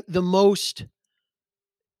the most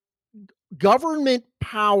government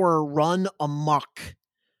power run amok,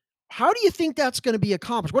 how do you think that's going to be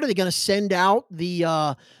accomplished? What are they going to send out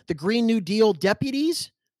the Green New Deal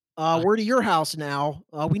deputies? We're to your house now.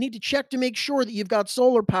 We need to check to make sure that you've got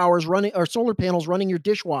solar panels running your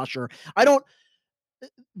dishwasher.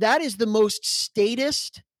 That is the most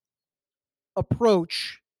statist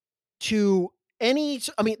approach to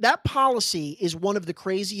that policy is one of the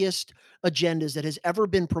craziest agendas that has ever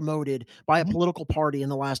been promoted by a political party in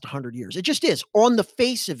the last 100 years. It just is. On the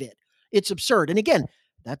face of it, it's absurd. And again,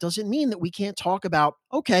 that doesn't mean that we can't talk about,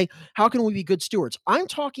 okay, how can we be good stewards? I'm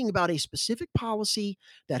talking about a specific policy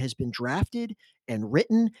that has been drafted and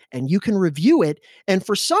written, and you can review it. And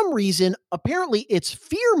for some reason, apparently it's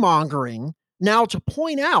fear-mongering now to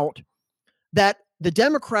point out that the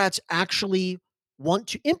Democrats actually want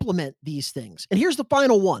to implement these things. And here's the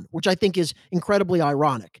final one, which I think is incredibly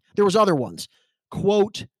ironic. There was other ones.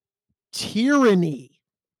 Quote, tyranny.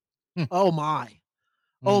 Oh my.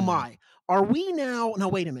 Oh my. Are we now? No,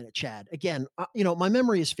 wait a minute, Chad. Again, my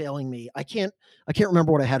memory is failing me. I can't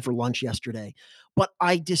remember what I had for lunch yesterday, but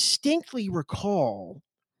I distinctly recall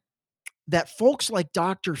that folks like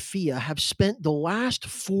Dr. Fia have spent the last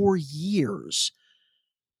 4 years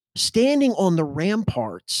standing on the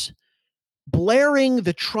ramparts blaring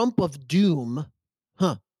the Trump of doom.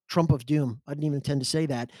 Trump of doom. I didn't even intend to say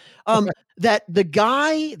that. That the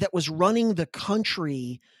guy that was running the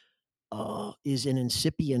country is an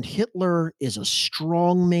incipient Hitler, is a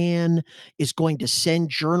strong man, is going to send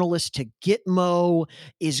journalists to Gitmo,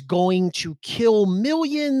 is going to kill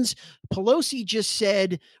millions. Pelosi just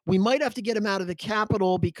said we might have to get him out of the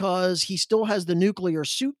Capitol because he still has the nuclear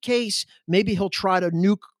suitcase. Maybe he'll try to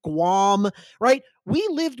nuke Guam, right? We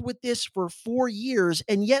lived with this for 4 years,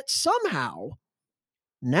 and yet somehow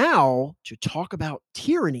now to talk about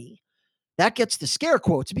tyranny, that gets the scare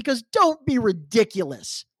quotes because don't be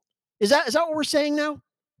ridiculous. Is that what we're saying now?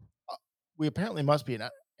 We apparently must be.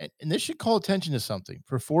 And this should call attention to something.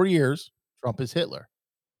 For 4 years, Trump is Hitler.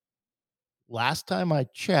 Last time I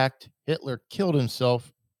checked, Hitler killed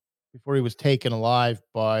himself before he was taken alive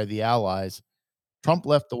by the Allies. Trump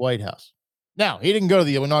left the White House. Now, he didn't go to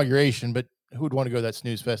the inauguration, but who would want to go to that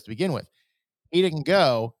snooze fest to begin with? He didn't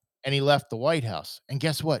go, and he left the White House. And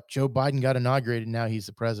guess what? Joe Biden got inaugurated. Now he's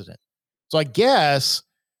the president. So I guess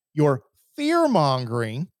your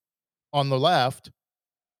fear-mongering on the left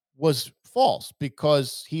was false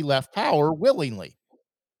because he left power willingly.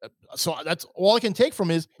 So that's all I can take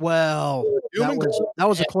from is, well, that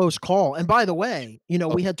was a close call. And by the way,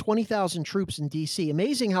 we had 20,000 troops in DC.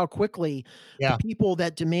 Amazing how quickly the people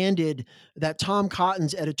that demanded that Tom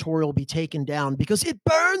Cotton's editorial be taken down because it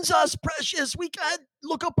burns us, precious. We can't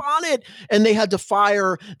look upon it. And they had to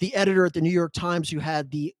fire the editor at the New York Times who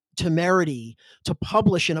had the temerity to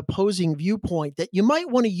publish an opposing viewpoint that you might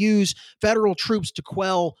want to use federal troops to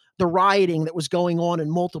quell the rioting that was going on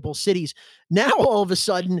in multiple cities. Now, all of a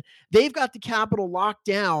sudden, they've got the Capitol locked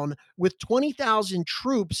down with 20,000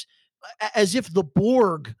 troops as if the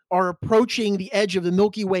Borg are approaching the edge of the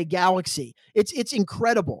Milky Way galaxy. It's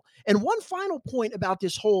incredible. And one final point about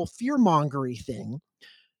this whole fear-mongery thing.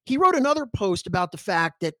 He wrote another post about the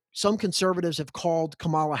fact that some conservatives have called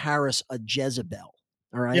Kamala Harris a Jezebel.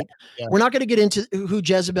 All right. Yeah. We're not going to get into who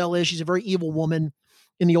Jezebel is. She's a very evil woman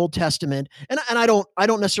in the Old Testament. And I don't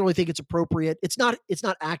necessarily think it's appropriate. It's not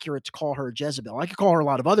accurate to call her a Jezebel. I could call her a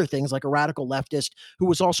lot of other things, like a radical leftist who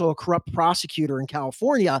was also a corrupt prosecutor in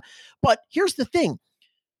California. But here's the thing.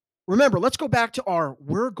 Remember, let's go back to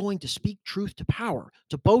we're going to speak truth to power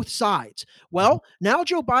to both sides. Well, now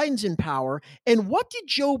Joe Biden's in power. And what did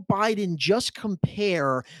Joe Biden just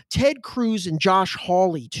compare Ted Cruz and Josh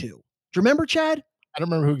Hawley to? Do you remember, Chad? I don't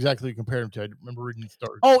remember who exactly you compared him to. I remember reading the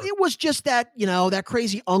story. Oh, it was just that, that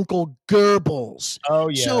crazy Uncle Goebbels. Oh,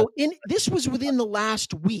 yeah. So this was within the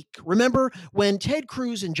last week. Remember when Ted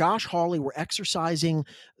Cruz and Josh Hawley were exercising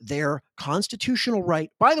their constitutional right?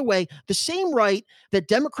 By the way, the same right that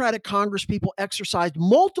Democratic Congress people exercised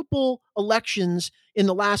multiple elections in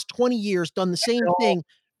the last 20 years, done the same thing.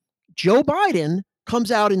 Joe Biden comes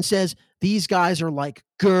out and says, these guys are like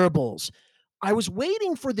Goebbels. I was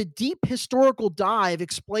waiting for the deep historical dive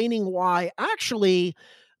explaining why actually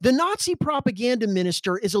the Nazi propaganda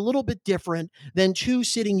minister is a little bit different than two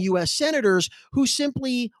sitting U.S. senators who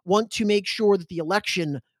simply want to make sure that the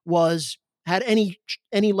election had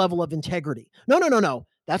any level of integrity. No.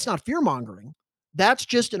 That's not fear-mongering. That's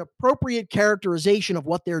just an appropriate characterization of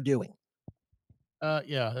what they're doing.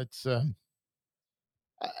 It's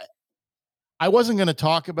I wasn't going to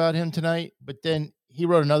talk about him tonight, but then he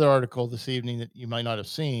wrote another article this evening that you might not have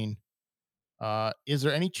seen. Is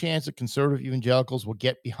there any chance that conservative evangelicals will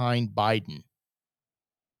get behind Biden?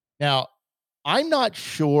 Now, I'm not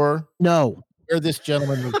sure. No. Where this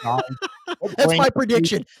gentleman was going. That's my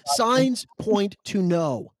prediction. Signs point to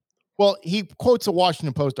no. Well, he quotes a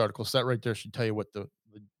Washington Post article, so that right there should tell you what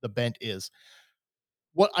the bent is.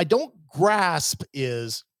 What I don't grasp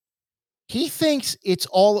is he thinks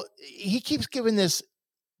he keeps giving this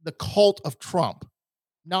the cult of Trump.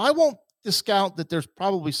 Now, I won't discount that there's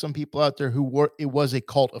probably some people out there it was a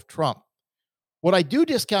cult of Trump. What I do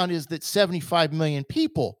discount is that 75 million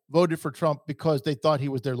people voted for Trump because they thought he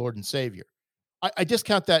was their Lord and Savior. I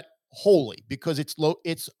discount that wholly because it's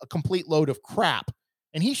a complete load of crap,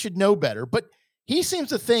 and he should know better. But he seems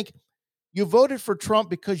to think you voted for Trump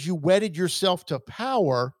because you wedded yourself to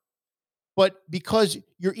power, but because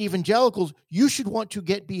you're evangelicals, you should want to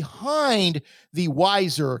get behind the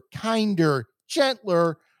wiser, kinder,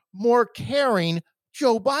 gentler, more caring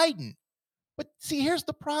Joe Biden. But see, here's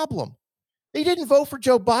the problem. They didn't vote for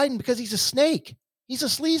Joe Biden because he's a snake. He's a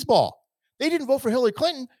sleazeball. They didn't vote for Hillary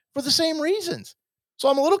Clinton for the same reasons. So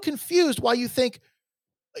I'm a little confused why you think,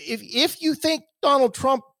 if you think Donald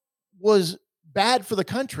Trump was bad for the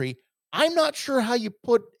country, I'm not sure how you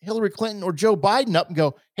put Hillary Clinton or Joe Biden up and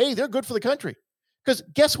go, hey, they're good for the country. Because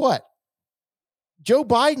guess what? Joe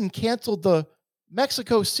Biden canceled the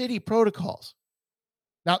Mexico City protocols.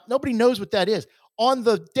 Now, nobody knows what that is. On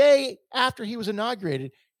the day after he was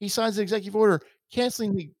inaugurated, he signs an executive order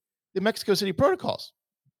canceling the Mexico City protocols.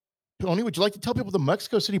 Tony, would you like to tell people what the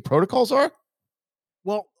Mexico City protocols are?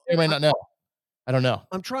 Well, You may not know. I don't know.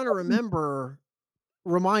 I'm trying to remember.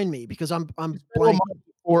 Remind me, because I'm Federal blank. money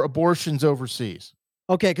for abortions overseas.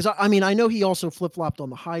 Okay, because I mean, I know he also flip-flopped on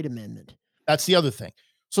the Hyde Amendment. That's the other thing.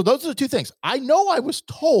 So those are the two things. I know I was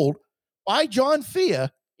told by John Fea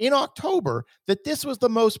in October that this was the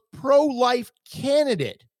most pro-life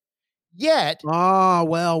candidate. Yet, Well,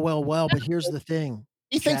 but here's the thing.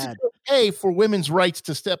 he thinks Chad. it's okay for women's rights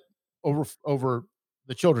to step over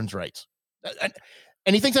the children's rights.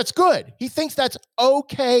 And he thinks that's good. He thinks that's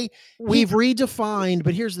okay. We've redefined,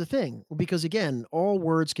 but here's the thing, because again, all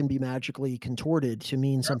words can be magically contorted to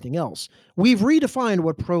mean something else. We've redefined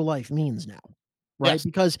what pro-life means now, right? Yes.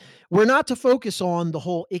 Because we're not to focus on the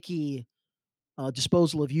whole icky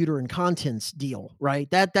disposal of uterine contents deal, right?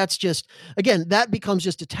 That's just, again, that becomes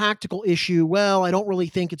just a tactical issue. Well, I don't really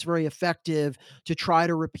think it's very effective to try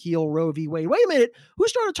to repeal Roe v. Wade. Wait a minute, who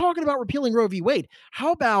started talking about repealing Roe v. Wade?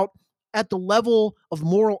 How about at the level of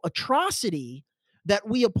moral atrocity that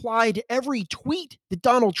we apply to every tweet that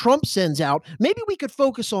Donald Trump sends out? Maybe we could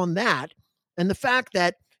focus on that and the fact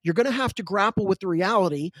that you're going to have to grapple with the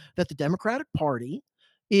reality that the Democratic Party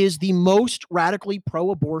is the most radically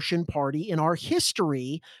pro-abortion party in our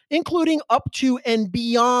history, including up to and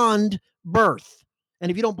beyond birth. And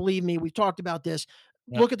if you don't believe me, we've talked about this.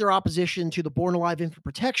 Look at their opposition to the Born Alive Infant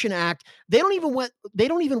Protection Act. They don't even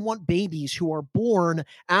want babies who are born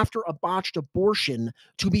after a botched abortion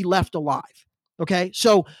to be left alive. Okay?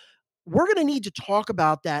 So we're going to need to talk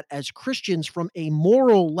about that as Christians from a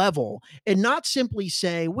moral level and not simply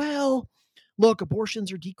say, well, look,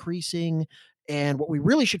 abortions are decreasing, and what we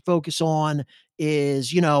really should focus on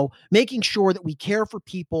is, making sure that we care for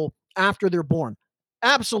people after they're born.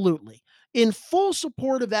 Absolutely. In full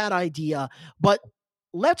support of that idea, but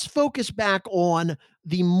let's focus back on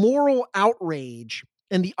the moral outrage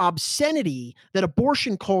and the obscenity that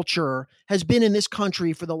abortion culture has been in this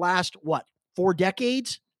country for the last, 4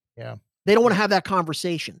 decades? Yeah. They don't want to have that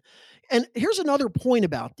conversation. And here's another point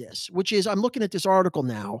about this, which is, I'm looking at this article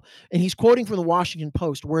now, and he's quoting from the Washington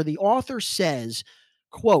Post, where the author says,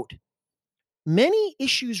 quote, "Many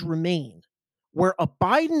issues remain where a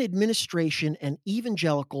Biden administration and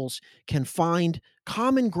evangelicals can find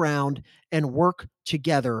common ground and work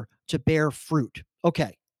together to bear fruit."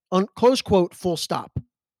 Okay. Close quote, full stop.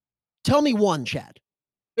 Tell me one, Chad.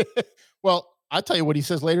 Well, I'll tell you what he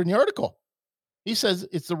says later in the article. He says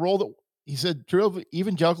it's the role that he said true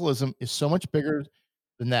evangelicalism is so much bigger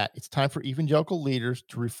than that. It's time for evangelical leaders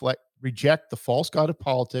to reject the false god of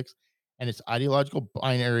politics and its ideological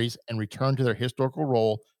binaries and return to their historical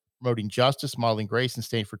role, promoting justice, modeling grace, and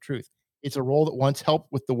standing for truth. It's a role that once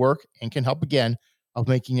helped with the work and can help again of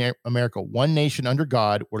making America one nation under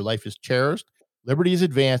God, where life is cherished, liberty is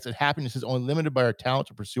advanced, and happiness is only limited by our talent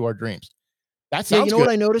to pursue our dreams. That sounds you know good.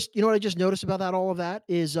 what I noticed? You know what I just noticed about that? All of that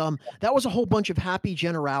is that was a whole bunch of happy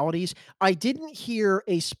generalities. I didn't hear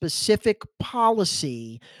a specific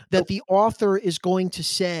policy that the author is going to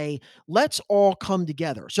say, let's all come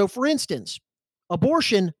together. So, for instance,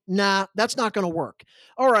 abortion, nah, that's not going to work.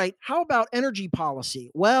 All right, how about energy policy?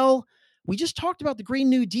 Well, we just talked about the Green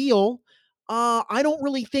New Deal. I don't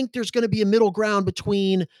really think there's going to be a middle ground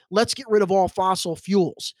between let's get rid of all fossil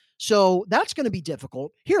fuels. So that's going to be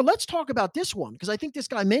difficult. Here, let's talk about this one, because I think this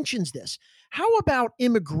guy mentions this. How about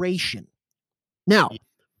immigration? Now,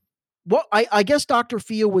 what I guess Dr.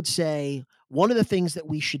 Fea would say, one of the things that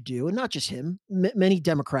we should do, and not just him, many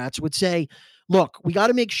Democrats would say, look, we got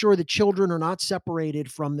to make sure that children are not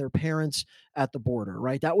separated from their parents at the border,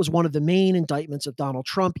 right? That was one of the main indictments of Donald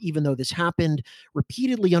Trump, even though this happened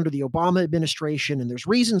repeatedly under the Obama administration, and there's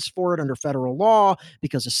reasons for it under federal law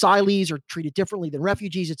because asylees are treated differently than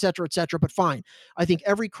refugees, et cetera, et cetera. But fine. I think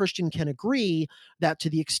every Christian can agree that to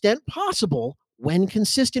the extent possible, when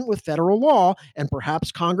consistent with federal law, and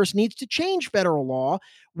perhaps Congress needs to change federal law,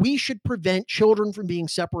 we should prevent children from being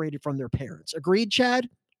separated from their parents. Agreed, Chad?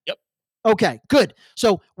 Yep. Okay, good.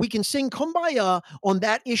 So we can sing Kumbaya on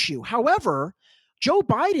that issue. However, Joe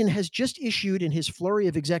Biden has just issued in his flurry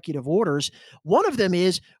of executive orders, one of them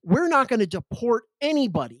is we're not going to deport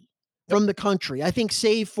anybody from the country. I think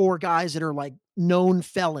save for guys that are like known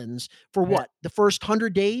felons for what? The first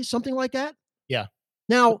 100 days, something like that? Yeah.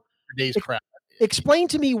 Now, days crap. Explain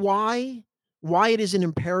to me why it is an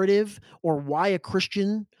imperative, or why a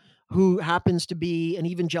Christian who happens to be an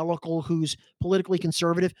evangelical who's politically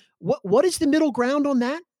conservative, what is the middle ground on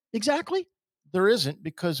that exactly? There isn't,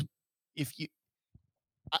 because if you,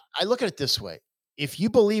 I look at it this way: if you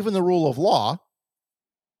believe in the rule of law,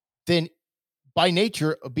 then by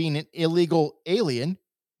nature of being an illegal alien,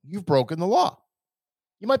 you've broken the law.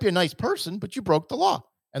 You might be a nice person, but you broke the law.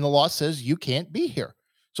 And the law says you can't be here.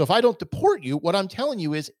 So if I don't deport you, what I'm telling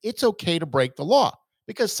you is it's okay to break the law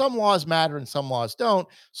because some laws matter and some laws don't.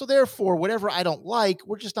 So therefore, whatever I don't like,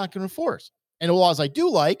 we're just not going to enforce. And the laws I do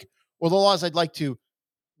like, or the laws I'd like to,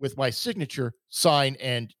 with my signature, sign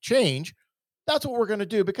and change, that's what we're going to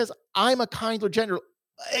do because I'm a kinder, gender,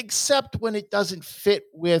 except when it doesn't fit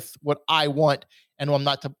with what I want. And I'm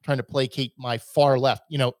not trying to placate my far left,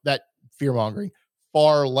 that fear mongering,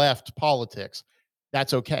 far left politics.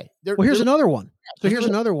 That's okay. Well, here's another one. So here's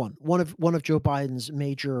another one. One of Joe Biden's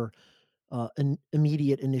major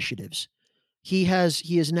immediate initiatives. He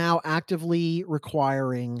is now actively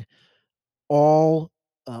requiring all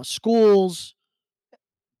schools,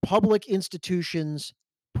 public institutions,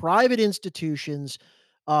 private institutions,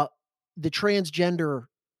 uh, the transgender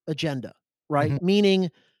agenda, right? Mhm.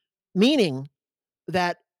 Meaning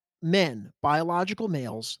that men, biological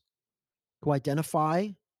males who identify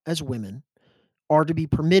as women, are to be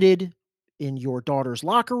permitted in your daughter's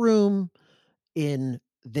locker room, in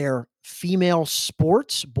their female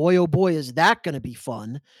sports. Boy, oh boy, is that going to be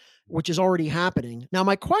fun, which is already happening. Now,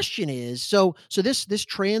 my question is, this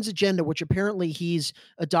trans agenda, which apparently he's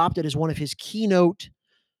adopted as one of his keynote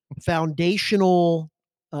foundational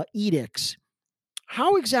edicts,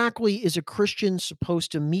 how exactly is a Christian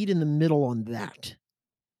supposed to meet in the middle on that?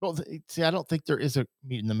 Well, see, I don't think there is a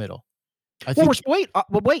meet in the middle. I Well, think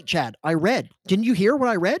wait, Chad. I read. Didn't you hear what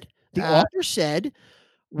I read? The author said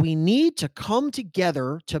we need to come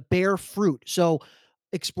together to bear fruit. So,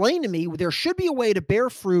 explain to me, there should be a way to bear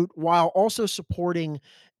fruit while also supporting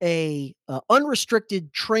a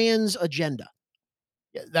unrestricted trans agenda.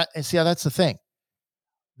 that's the thing.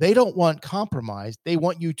 They don't want compromise. They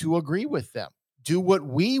want you to agree with them. Do what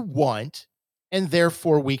we want, and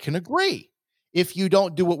therefore we can agree. If you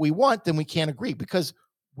don't do what we want, then we can't agree because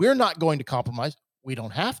we're not going to compromise. We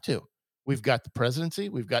don't have to. We've got the presidency,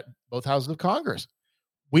 we've got both houses of Congress.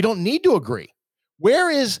 We don't need to agree. Where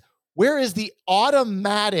is the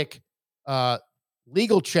automatic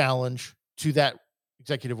legal challenge to that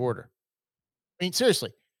executive order? I mean,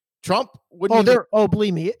 seriously, Trump wouldn't.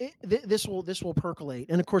 Believe me, this will percolate.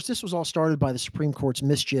 And of course, this was all started by the Supreme Court's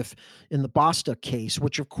mischief in the Basta case,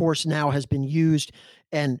 which of course now has been used,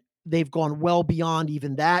 and they've gone well beyond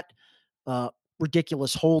even that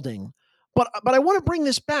ridiculous holding. But I want to bring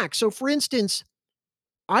this back. So, for instance,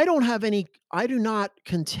 I do not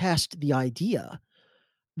contest the idea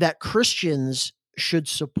that Christians should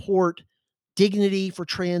support dignity for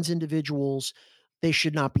trans individuals. They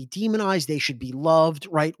should not be demonized. They should be loved,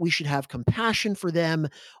 right? We should have compassion for them.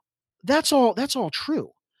 That's all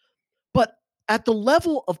true. But at the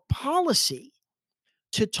level of policy,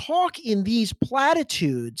 to talk in these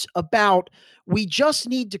platitudes about we just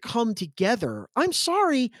need to come together, I'm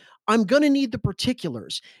sorry, I'm going to need the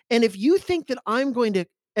particulars. And if you think that I'm going to,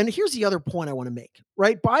 and here's the other point I want to make,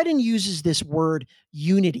 right? Biden uses this word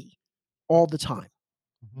unity all the time.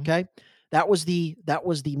 Mhm. Okay. That was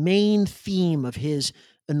the main theme of his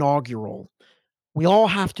inaugural. We all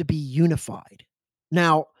have to be unified.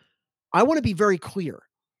 Now, I want to be very clear.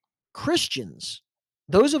 Christians,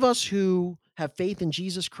 those of us who have faith in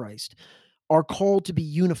Jesus Christ, are called to be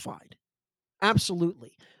unified.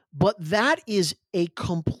 Absolutely. But that is a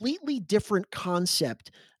completely different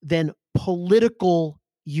concept than political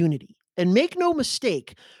unity. And make no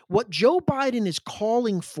mistake, what Joe Biden is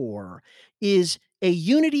calling for is a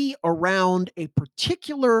unity around a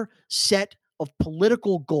particular set of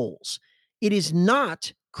political goals. It is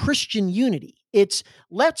not Christian unity. It's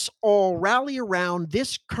let's all rally around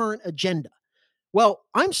this current agenda. Well,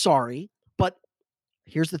 I'm sorry, but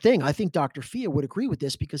here's the thing. I think Dr. Fia would agree with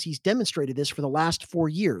this because he's demonstrated this for the last 4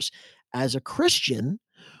 years. As a Christian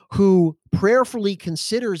who prayerfully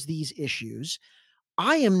considers these issues,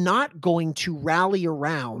 I am not going to rally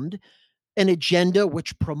around an agenda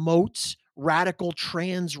which promotes radical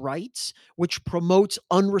trans rights, which promotes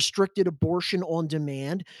unrestricted abortion on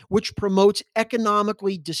demand, which promotes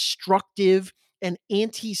economically destructive and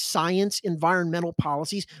anti-science environmental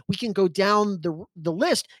policies. We can go down the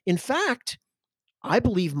list. In fact, I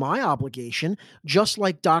believe my obligation, just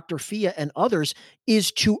like Dr. Fia and others,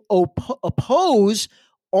 is to oppose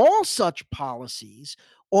all such policies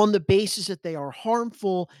on the basis that they are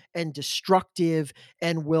harmful and destructive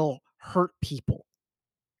and will hurt people.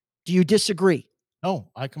 Do you disagree?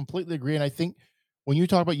 No, I completely agree. And I think when you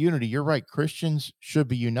talk about unity, you're right. Christians should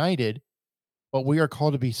be united, but we are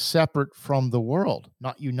called to be separate from the world,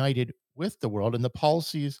 not united with the world. And the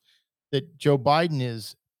policies that Joe Biden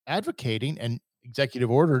is advocating and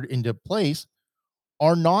executive ordered into place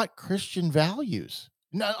are not Christian values.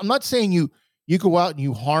 No, I'm not saying you go out and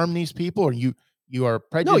you harm these people or you are No,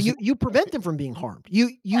 prejudiced. you prevent them from being harmed.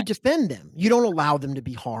 You defend them. You don't allow them to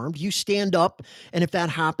be harmed. You stand up, and if that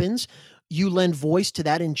happens, you lend voice to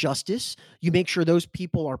that injustice. You make sure those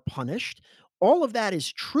people are punished. All of that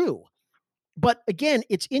is true. But again,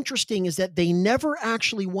 it's interesting is that they never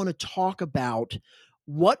actually want to talk about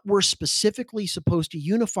what we're specifically supposed to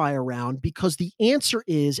unify around, because the answer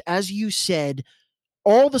is, as you said,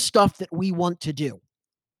 all the stuff that we want to do.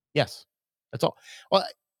 Yes, that's all. Well,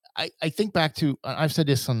 I think back to I've said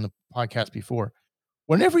this on the podcast before.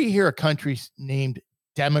 Whenever you hear a country named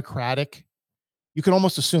democratic, you can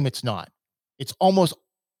almost assume it's not. It's almost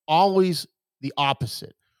always the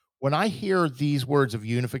opposite. When I hear these words of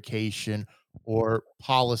unification or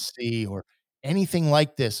policy or anything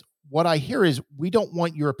like this, what I hear is we don't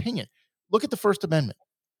want your opinion. Look at the First Amendment.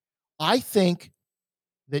 I think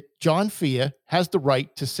that John Fia has the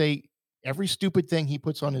right to say every stupid thing he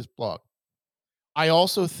puts on his blog. I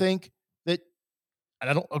also think that, and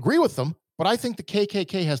I don't agree with them, but I think the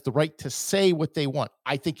KKK has the right to say what they want.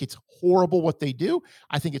 I think it's horrible what they do.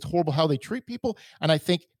 I think it's horrible how they treat people, and I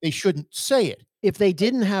think they shouldn't say it. If they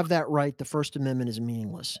didn't have that right, the First Amendment is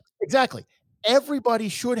meaningless. Exactly. Everybody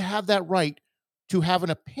should have that right to have an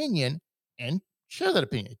opinion and share that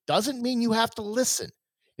opinion. It doesn't mean you have to listen.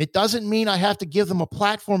 It doesn't mean I have to give them a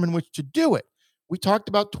platform in which to do it. We talked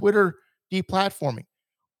about Twitter deplatforming.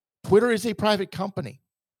 Twitter is a private company.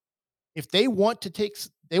 If they want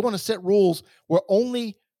to set rules where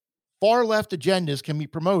only far left agendas can be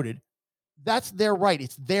promoted, that's their right.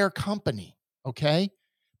 It's their company. Okay.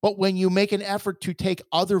 But when you make an effort to take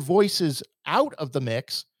other voices out of the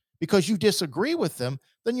mix because you disagree with them,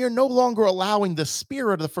 then you're no longer allowing the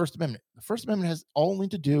spirit of the First Amendment. The First Amendment has only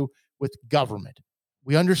to do with government.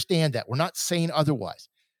 We understand that. We're not saying otherwise.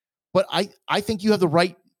 But I think you have the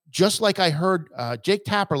right, just like I heard Jake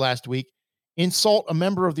Tapper last week insult a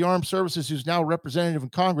member of the armed services who's now a representative in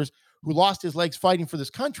Congress who lost his legs fighting for this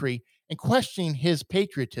country and questioning his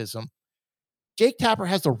patriotism. Jake Tapper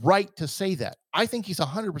has the right to say that. I think he's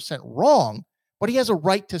 100% wrong, but he has a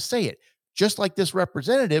right to say it, just like this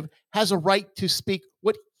representative has a right to speak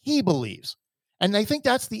what he believes. And I think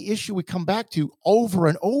that's the issue we come back to over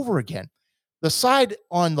and over again. The side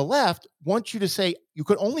on the left wants you to say, you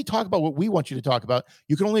can only talk about what we want you to talk about.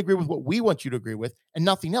 You can only agree with what we want you to agree with and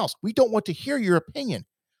nothing else. We don't want to hear your opinion.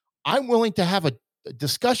 I'm willing to have a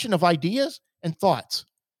discussion of ideas and thoughts.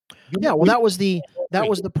 Yeah, well, that was the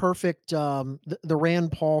perfect the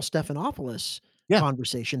Rand Paul Stephanopoulos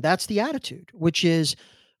conversation. That's the attitude, which is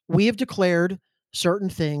we have declared certain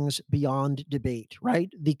things beyond debate,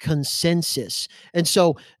 right? The consensus. And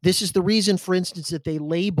so this is the reason, for instance, that they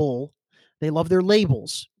love their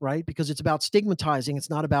labels, right? Because it's about stigmatizing, it's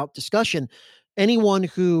not about discussion. Anyone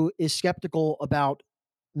who is skeptical about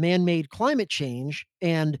man-made climate change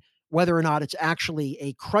and whether or not it's actually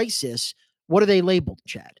a crisis, what are they labeled,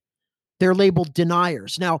 Chad? They're labeled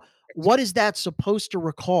deniers. Now, what is that supposed to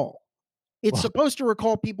recall? It's supposed to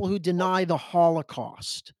recall people who deny the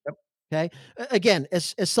Holocaust. Yep. Okay. Again,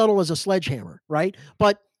 as subtle as a sledgehammer, right?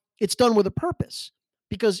 But it's done with a purpose,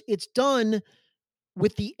 because it's done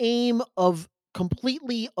with the aim of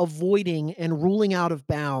completely avoiding and ruling out of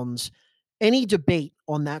bounds any debate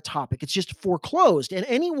on that topic. It's just foreclosed. And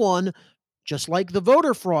anyone, just like the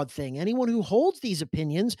voter fraud thing, anyone who holds these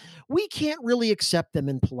opinions, we can't really accept them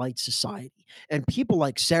in polite society. And people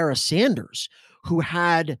like Sarah Sanders, who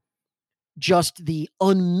had just the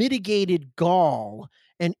unmitigated gall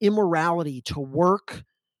and immorality to work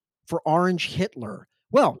for Orange Hitler,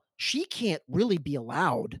 well, she can't really be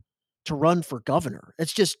allowed to run for governor.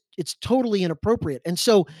 It's totally inappropriate. And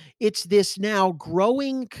so it's this now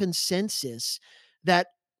growing consensus that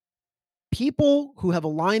people who have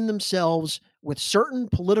aligned themselves with certain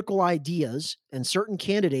political ideas and certain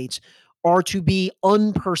candidates are to be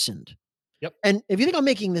unpersoned. Yep. And if you think I'm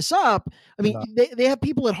making this up, I mean, they have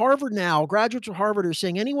people at Harvard now, graduates of Harvard, are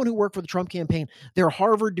saying anyone who worked for the Trump campaign, their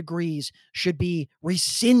Harvard degrees should be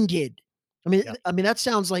rescinded. I mean, that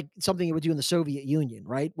sounds like something you would do in the Soviet Union,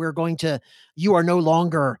 right? You are no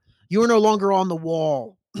longer on the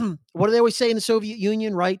wall. What do they always say in the Soviet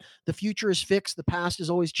Union, right? The future is fixed. The past is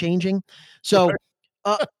always changing. So,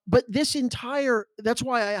 but that's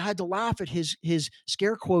why I had to laugh at his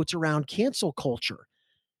scare quotes around cancel culture.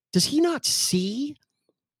 Does he not see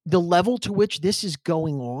the level to which this is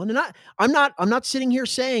going on? And I'm not sitting here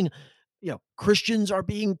saying, Christians are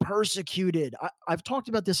being persecuted. I've talked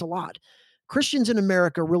about this a lot. Christians in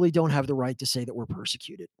America really don't have the right to say that we're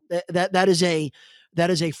persecuted. That is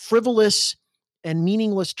a frivolous and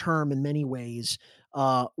meaningless term in many ways.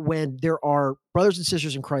 when there are brothers and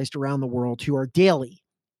sisters in Christ around the world who are daily,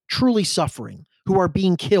 truly suffering, who are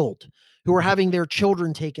being killed, who are having their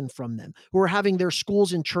children taken from them, who are having their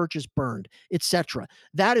schools and churches burned, etc.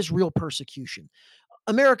 That is real persecution.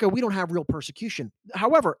 America, we don't have real persecution.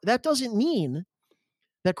 However, that doesn't mean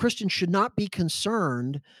that Christians should not be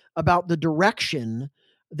concerned about the direction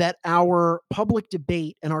that our public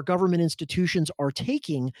debate and our government institutions are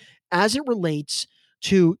taking as it relates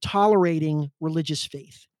to tolerating religious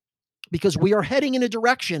faith. Because we are heading in a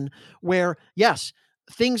direction where, yes,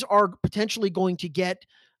 things are potentially going to get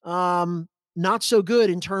not so good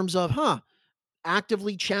in terms of,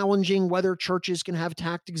 actively challenging whether churches can have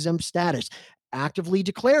tax exempt status, actively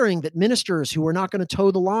declaring that ministers who are not going to toe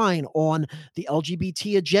the line on the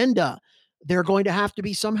LGBT agenda, they're going to have to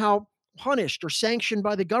be somehow punished or sanctioned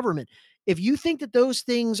by the government. If you think that those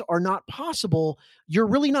things are not possible, you're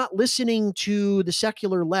really not listening to the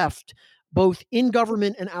secular left, both in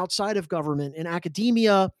government and outside of government, in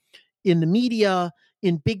academia, in the media,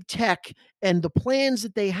 in big tech, and the plans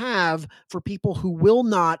that they have for people who will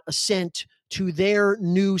not assent to their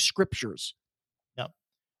new scriptures. Now,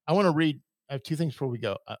 I want to read. I have two things before we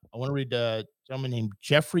go. I want to read a gentleman named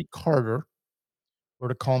Jeffrey Carter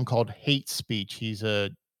wrote a column called Hate Speech. It's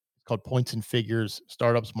called Points and Figures: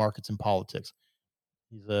 Startups, Markets, and Politics.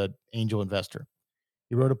 He's an angel investor.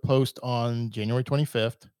 He wrote a post on January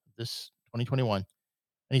 25th, this 2021,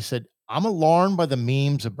 and he said, "I'm alarmed by the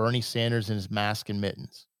memes of Bernie Sanders in his mask and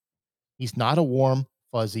mittens. He's not a warm,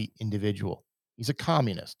 fuzzy individual. He's a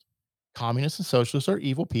communist. Communists and socialists are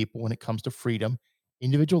evil people when it comes to freedom,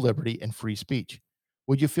 individual liberty, and free speech.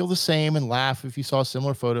 Would you feel the same and laugh if you saw a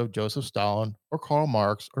similar photo of Joseph Stalin or Karl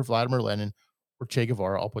Marx or Vladimir Lenin or Che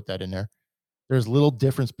Guevara?" I'll put that in there. There's little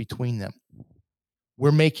difference between them.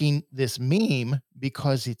 We're making this meme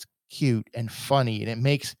because it's cute and funny, and it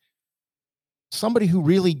makes somebody who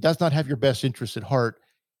really does not have your best interest at heart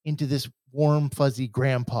into this warm, fuzzy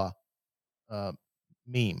grandpa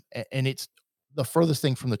meme. And it's the furthest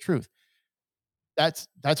thing from the truth. That's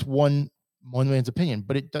one man's opinion,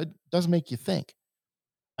 but it does make you think.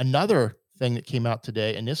 Another thing that came out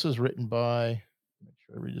today, and this was written by, make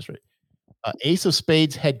sure I read this right, Ace of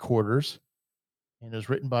Spades headquarters, and it was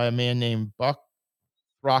written by a man named Buck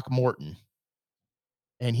Throckmorton.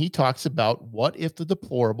 And he talks about what if the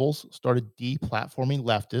deplorables started deplatforming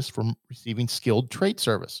leftists from receiving skilled trade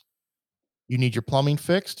service. You need your plumbing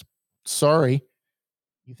fixed? Sorry.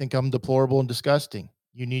 You think I'm deplorable and disgusting.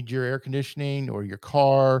 You need your air conditioning or your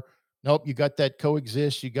car. Nope, you got that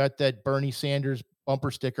coexist. You got that Bernie Sanders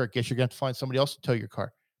bumper sticker. I guess you're going to have to find somebody else to tow your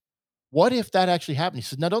car. What if that actually happened? He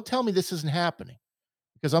said, now don't tell me this isn't happening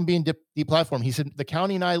because I'm being deplatformed. He said, the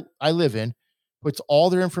county and I live in puts all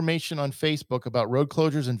their information on Facebook about road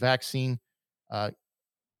closures and vaccine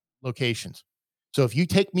locations. So if you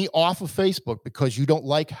take me off of Facebook because you don't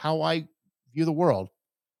like how I view the world,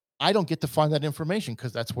 I don't get to find that information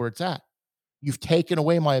because that's where it's at. You've taken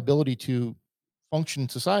away my ability to function in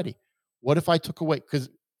society. What if I took away, because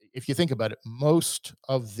if you think about it, most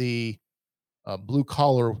of the blue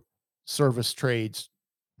collar service trades,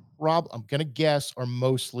 I'm going to guess, are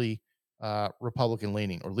mostly Republican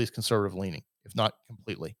leaning, or at least conservative leaning, if not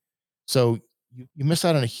completely. So you miss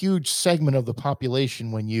out on a huge segment of the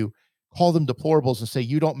population when you call them deplorables and say,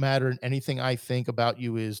 you don't matter and anything I think about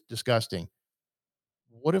you is disgusting.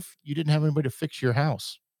 What if you didn't have anybody to fix your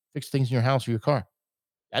house, fix things in your house or your car?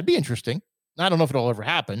 That'd be interesting. I don't know if it'll ever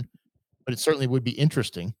happen, but it certainly would be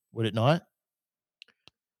interesting, would it not?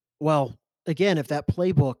 Well, again, if that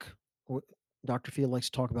playbook, Dr. Field likes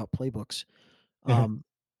to talk about playbooks.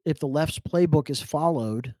 If the left's playbook is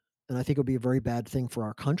followed, then I think it would be a very bad thing for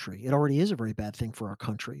our country. It already is a very bad thing for our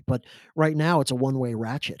country, but right now it's a one-way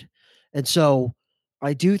ratchet. And so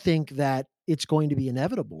I do think that it's going to be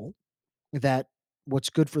inevitable that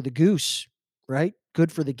what's good for the goose, right?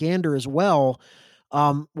 Good for the gander as well.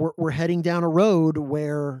 We're heading down a road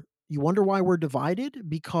where you wonder why we're divided,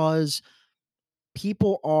 because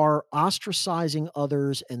people are ostracizing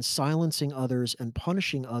others and silencing others and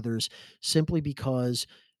punishing others simply because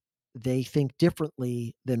they think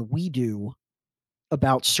differently than we do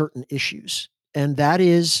about certain issues. And that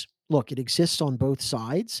is, look, it exists on both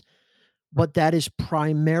sides, but that is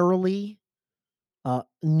primarily,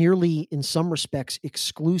 nearly in some respects,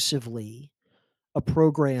 exclusively a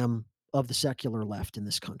program of the secular left in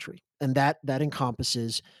this country. And that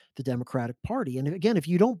encompasses the Democratic Party. And again, if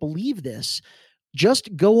you don't believe this,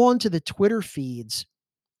 just go on to the Twitter feeds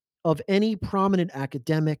of any prominent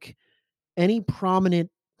academic, any prominent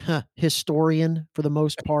historian for the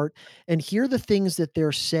most part, and hear the things that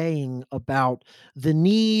they're saying about the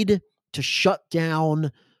need to shut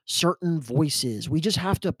down certain voices. We just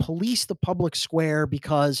have to police the public square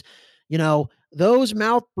because, those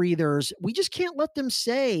mouth breathers, we just can't let them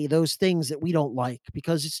say those things that we don't like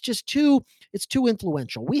because it's too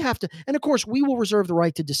influential. We have to, and of course, we will reserve the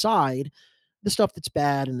right to decide the stuff that's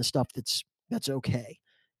bad and the stuff that's okay.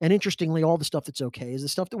 And interestingly, all the stuff that's okay is the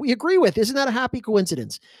stuff that we agree with. Isn't that a happy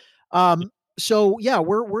coincidence? So yeah,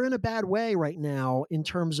 we're in a bad way right now in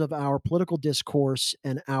terms of our political discourse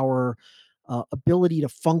and our ability to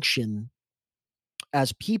function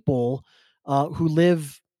as people who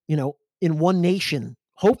live, in one nation,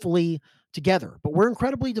 hopefully together. But we're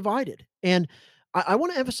incredibly divided, and I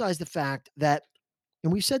want to emphasize the fact that,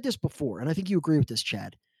 and we've said this before, and I think you agree with this,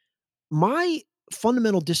 Chad. My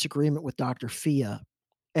fundamental disagreement with Dr. Fia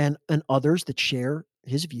and others that share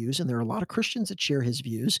his views, and there are a lot of Christians that share his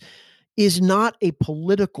views, is not a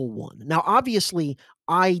political one. Now, obviously,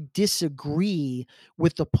 I disagree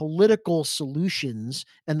with the political solutions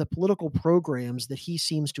and the political programs that he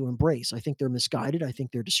seems to embrace. I think they're misguided. I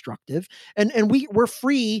think they're destructive. And we're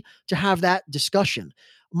free to have that discussion.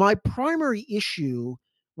 My primary issue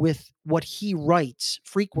with what he writes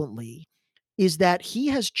frequently is that he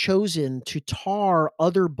has chosen to tar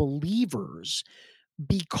other believers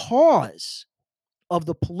because of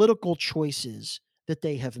the political choices that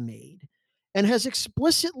they have made, and has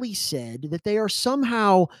explicitly said that they are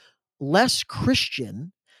somehow less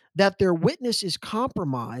Christian, that their witness is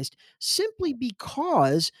compromised simply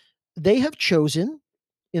because they have chosen,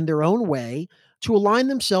 in their own way, to align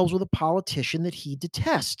themselves with a politician that he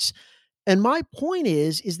detests. And my point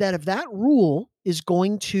is that if that rule is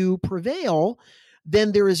going to prevail,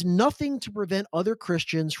 then there is nothing to prevent other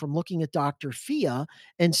Christians from looking at Dr. Fia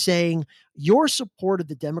and saying, your support of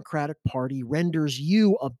the Democratic Party renders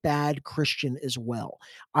you a bad Christian as well.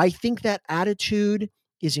 I think that attitude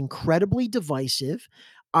is incredibly divisive.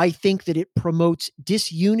 I think that it promotes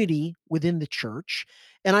disunity within the church.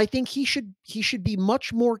 And I think he should be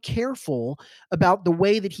much more careful about the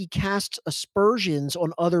way that he casts aspersions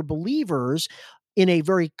on other believers in a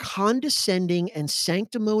very condescending and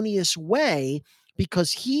sanctimonious way,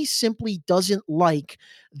 because he simply doesn't like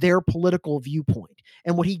their political viewpoint.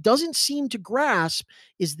 And what he doesn't seem to grasp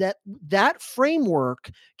is that that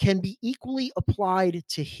framework can be equally applied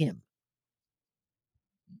to him.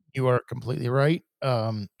 You are completely right.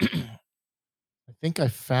 I think I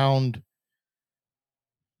found,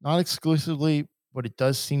 not exclusively, but it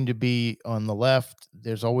does seem to be on the left.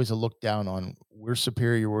 There's always a look down on, we're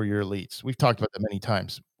superior, we're your elites. We've talked about that many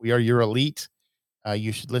times. We are your elite.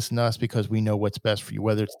 You should listen to us because we know what's best for you,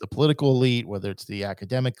 whether it's the political elite, whether it's the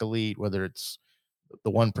academic elite, whether it's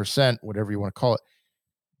the 1%, whatever you want to call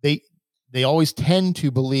it. They always tend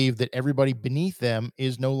to believe that everybody beneath them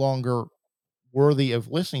is no longer worthy of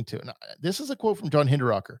listening to. And this is a quote from John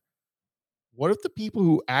Hinderaker. What if the people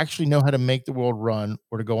who actually know how to make the world run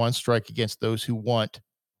were to go on strike against those who want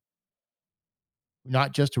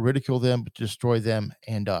not just to ridicule them, but to destroy them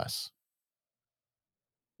and us?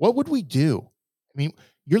 What would we do? I mean,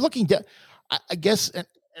 you're looking down. I guess, and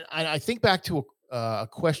I think back to a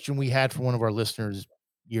question we had from one of our listeners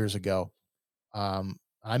years ago.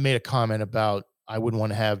 I made a comment about I wouldn't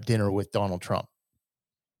want to have dinner with Donald Trump,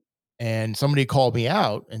 and somebody called me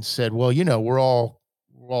out and said, "Well, we're all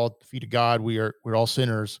at the feet of God. We're all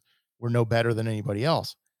sinners. We're no better than anybody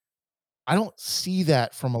else." I don't see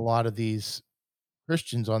that from a lot of these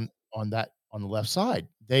Christians on the left side.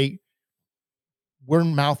 We're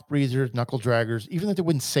mouth breathers, knuckle draggers, even if they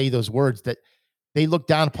wouldn't say those words, that they look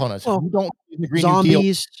down upon us. Well, We don't believe in the Green New Deal.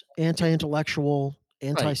 zombies, anti-intellectual, Right.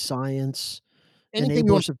 anti-science, Anything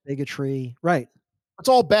you want, enablers of bigotry. Right. it's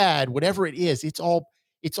all bad, whatever it is, it's all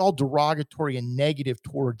derogatory and negative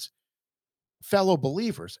towards fellow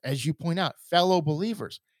believers, as you point out, fellow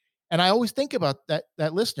believers. And I always think about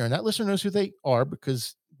that listener, and that listener knows who they are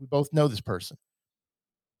because we both know this person.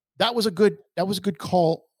 That was a good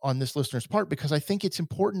call on this listener's part, because I think it's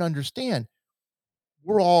important to understand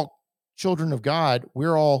we're all children of God,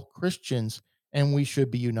 we're all Christians, and we should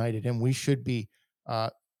be united, and we should be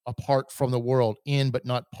apart from the world, in but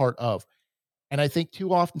not part of. And I think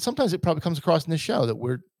too often, sometimes it probably comes across in this show that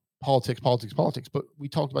we're politics, politics, politics. But we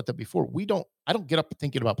talked about that before. I don't get up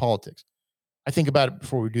thinking about politics. I think about it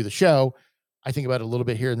before we do the show. I think about it a little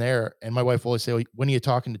bit here and there. And my wife will always say, "Well, when are you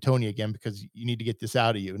talking to Tony again? Because you need to get this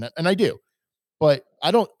out of you." And I do. But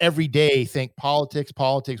I don't every day think politics,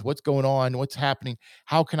 politics, what's going on, what's happening,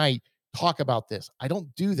 how can I talk about this? I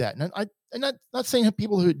don't do that. And I'm not saying that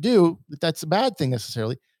people who do that that's a bad thing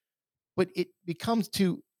necessarily, but it becomes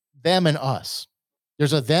to them and us.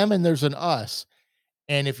 There's a them and there's an us.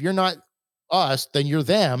 And if you're not us, then you're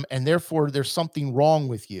them. And therefore, there's something wrong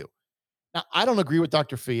with you. Now, I don't agree with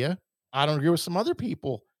Dr. Fia. I don't agree with some other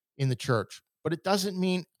people in the church, but it doesn't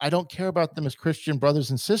mean I don't care about them as Christian brothers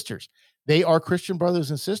and sisters. They are Christian brothers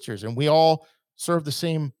and sisters, and we all serve the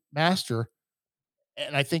same master.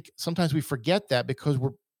 And I think sometimes we forget that because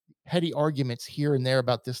we're petty arguments here and there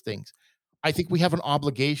about these things. I think we have an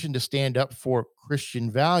obligation to stand up for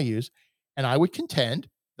Christian values. And I would contend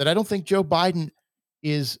that I don't think Joe Biden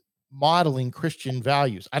is modeling Christian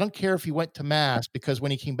values. I don't care if he went to mass, because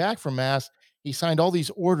when he came back from mass, he signed all these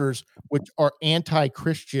orders which are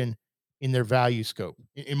anti-Christian in their value scope,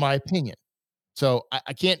 in my opinion. So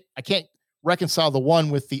I can't reconcile the one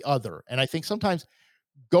with the other. And I think sometimes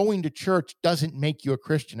going to church doesn't make you a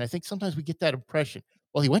Christian. I think sometimes we get that impression.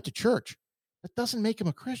 Well, he went to church. That doesn't make him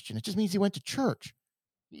a Christian. It just means he went to church.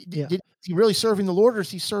 Yeah. Is he really serving the Lord, or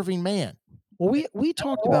is he serving man? Well, we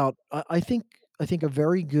talked about, I think a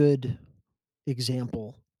very good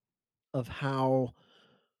example of how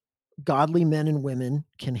godly men and women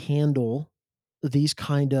can handle these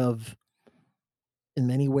kind of, in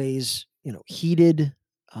many ways, heated,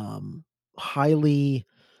 um, highly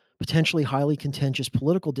potentially highly contentious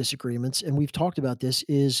political disagreements, and we've talked about this,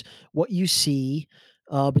 is what you see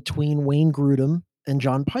between Wayne Grudem and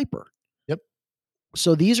John Piper. Yep.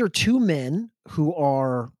 So these are two men who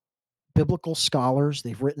are biblical scholars.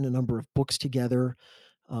 They've written a number of books together.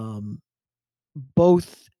 Um,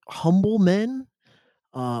 both humble men,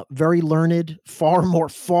 very learned, far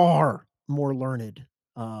more learned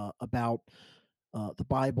about the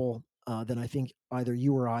Bible than I think either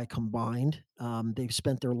you or I combined. They've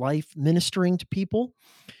spent their life ministering to people.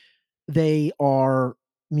 They are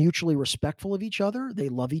mutually respectful of each other. They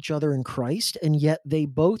love each other in Christ, and yet they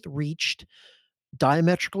both reached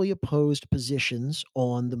diametrically opposed positions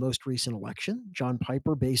on the most recent election. John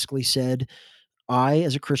Piper basically said, I,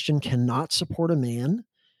 as a Christian, cannot support a man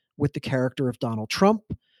with the character of Donald Trump,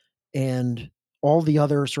 and all the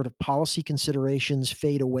other sort of policy considerations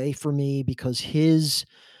fade away for me because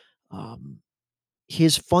um,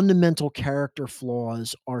 his fundamental character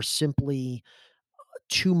flaws are simply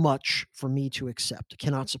too much for me to accept.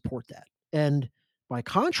 Cannot support that. And by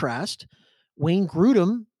contrast, Wayne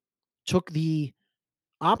Grudem took the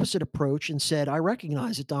opposite approach and said, I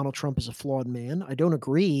recognize that Donald Trump is a flawed man. I don't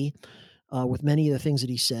agree with many of the things that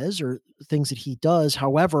he says or things that he does.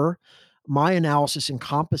 However, my analysis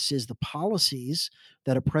encompasses the policies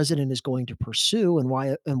that a president is going to pursue, and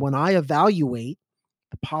when I evaluate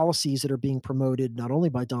the policies that are being promoted not only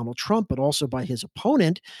by Donald Trump but also by his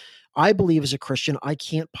opponent, I believe as a Christian I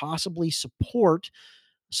can't possibly support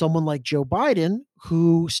someone like Joe Biden,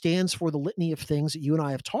 who stands for the litany of things that you and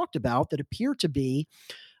I have talked about that appear to be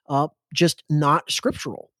just not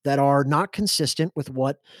scriptural, that are not consistent with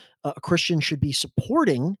what a Christian should be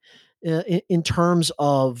supporting in terms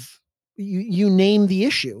of you name the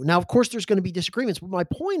issue. Now, of course, there's going to be disagreements, but my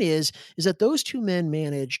point is that those two men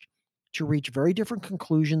managed to reach very different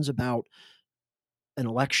conclusions about an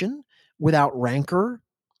election without rancor,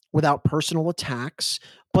 without personal attacks,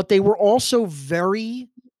 but they were also very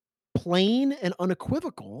plain and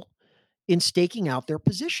unequivocal in staking out their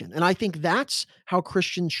position. And I think that's how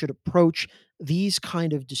Christians should approach these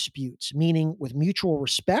kind of disputes, meaning with mutual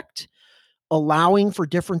respect, allowing for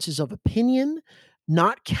differences of opinion,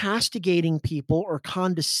 not castigating people or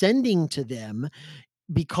condescending to them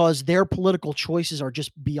because their political choices are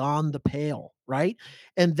just beyond the pale, right?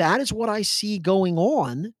 And that is what I see going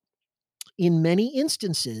on in many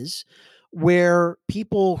instances where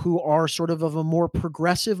people who are sort of a more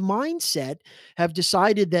progressive mindset have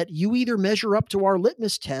decided that you either measure up to our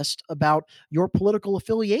litmus test about your political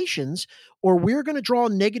affiliations, or we're going to draw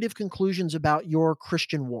negative conclusions about your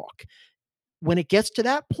Christian walk. When it gets to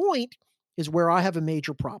that point is where I have a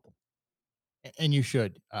major problem. And you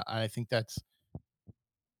should. I think that's.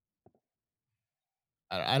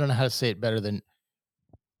 I don't know how to say it better than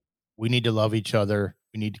we need to love each other.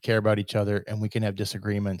 We need to care about each other, and we can have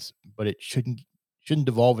disagreements, but it shouldn't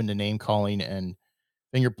devolve into name calling and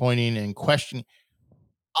finger pointing and questioning.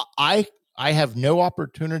 I I have no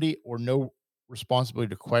opportunity or no responsibility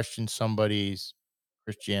to question somebody's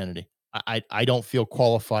Christianity. I don't feel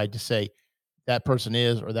qualified to say that person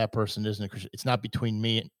is or that person isn't a Christian. It's not between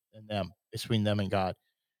me and them. It's between them and God.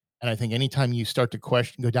 And I think anytime you start to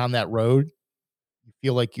question, go down that road, you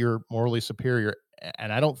feel like you're morally superior.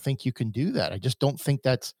 And I don't think you can do that. I just don't think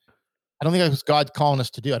I don't think that's what God's calling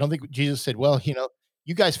us to do. I don't think Jesus said, well,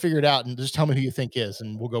 you guys figure it out and just tell me who you think is,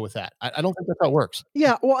 and we'll go with that. I don't think that's how it works.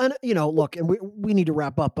 Yeah, well, and look, and we need to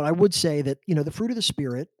wrap up, but I would say that the fruit of the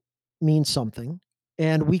spirit means something,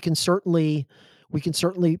 and we can certainly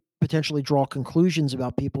potentially draw conclusions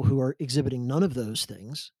about people who are exhibiting none of those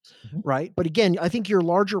things, Mhm. right? But again, I think your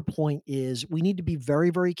larger point is we need to be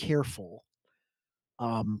very, very careful.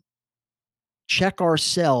 Check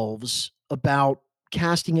ourselves about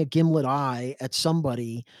casting a gimlet eye at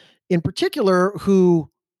somebody in particular who,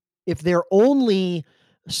 if their only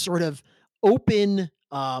sort of open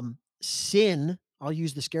sin, I'll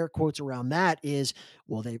use the scare quotes around that, is,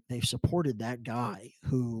 well, they've supported that guy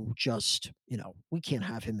who just, we can't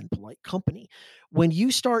have him in polite company. When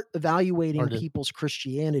you start evaluating Hard to- people's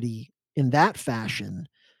Christianity in that fashion,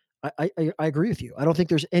 I agree with you. I don't think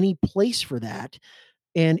there's any place for that,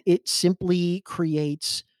 and it simply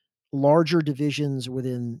creates larger divisions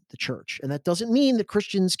within the church. And that doesn't mean that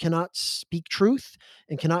Christians cannot speak truth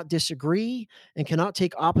and cannot disagree and cannot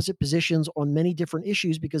take opposite positions on many different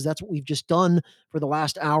issues, because that's what we've just done for the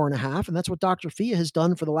last hour and a half. And that's what Dr. Fia has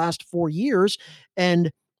done for the last 4 years. And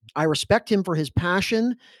I respect him for his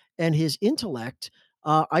passion and his intellect.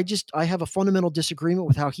 I have a fundamental disagreement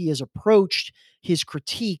with how he has approached his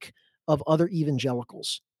critique of other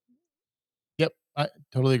evangelicals. Yep, I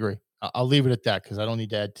totally agree. I'll leave it at that because I don't need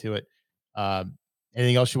to add to it.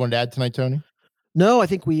 Anything else you wanted to add tonight, Tony? No, I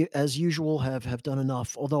think we, as usual, have done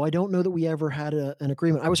enough. Although I don't know that we ever had an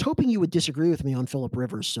agreement. I was hoping you would disagree with me on Philip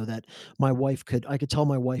Rivers, so that I could tell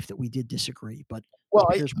my wife that we did disagree. But Well,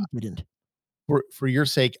 it appears we didn't. For your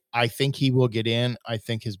sake, I think he will get in. I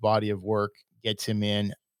think his body of work gets him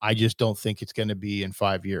in. I just don't think it's going to be in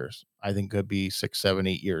 5 years. I think it could be 6, 7,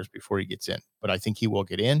 8 years before he gets in. But I think he will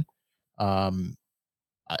get in.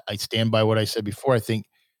 I stand by what I said before. I think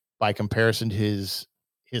by comparison to his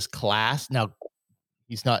class, now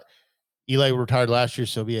he's not. Eli retired last year,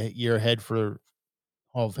 so he'll be a year ahead for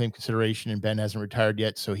Hall of Fame consideration, and Ben hasn't retired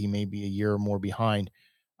yet, so he may be a year or more behind.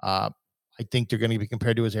 I think they're going to be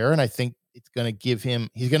compared to his era, and I think it's going to give him.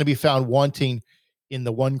 He's going to be found wanting in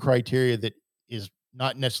the one criteria that is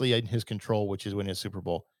not necessarily in his control, which is winning a Super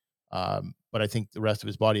Bowl. But I think the rest of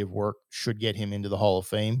his body of work should get him into the Hall of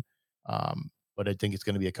Fame. But I think it's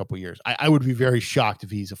going to be a couple years. I would be very shocked if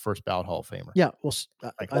he's a first ballot Hall of Famer. Yeah, well,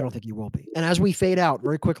 I don't think he will be. And as we fade out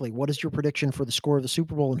very quickly, what is your prediction for the score of the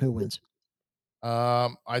Super Bowl and who wins?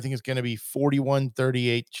 I think it's going to be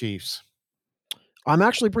 41-38 Chiefs. I'm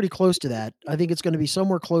actually pretty close to that. I think it's going to be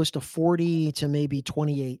somewhere close to 40 to maybe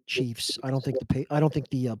 28 Chiefs. I don't think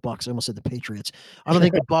the Bucks. I almost said the Patriots. I don't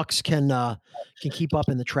think the Bucks can keep up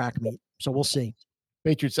in the track meet. So we'll see.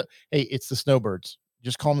 Patriots. Hey, it's the Snowbirds.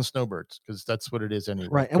 Just call them the Snowbirds because that's what it is anyway.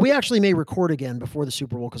 Right, and we actually may record again before the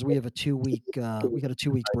Super Bowl because we have a 2-week. We got a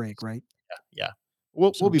 2-week break, right? Yeah.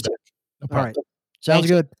 We'll be back. No problem. All right, sounds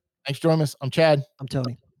good. Thanks for joining us. I'm Chad. I'm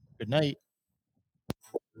Tony. Good night.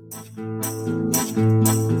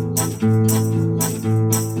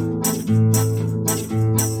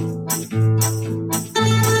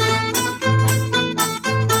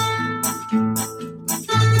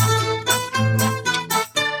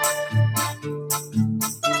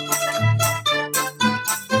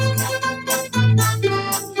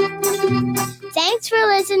 Thanks for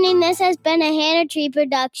listening. This has been a Hannah Tree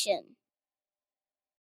production.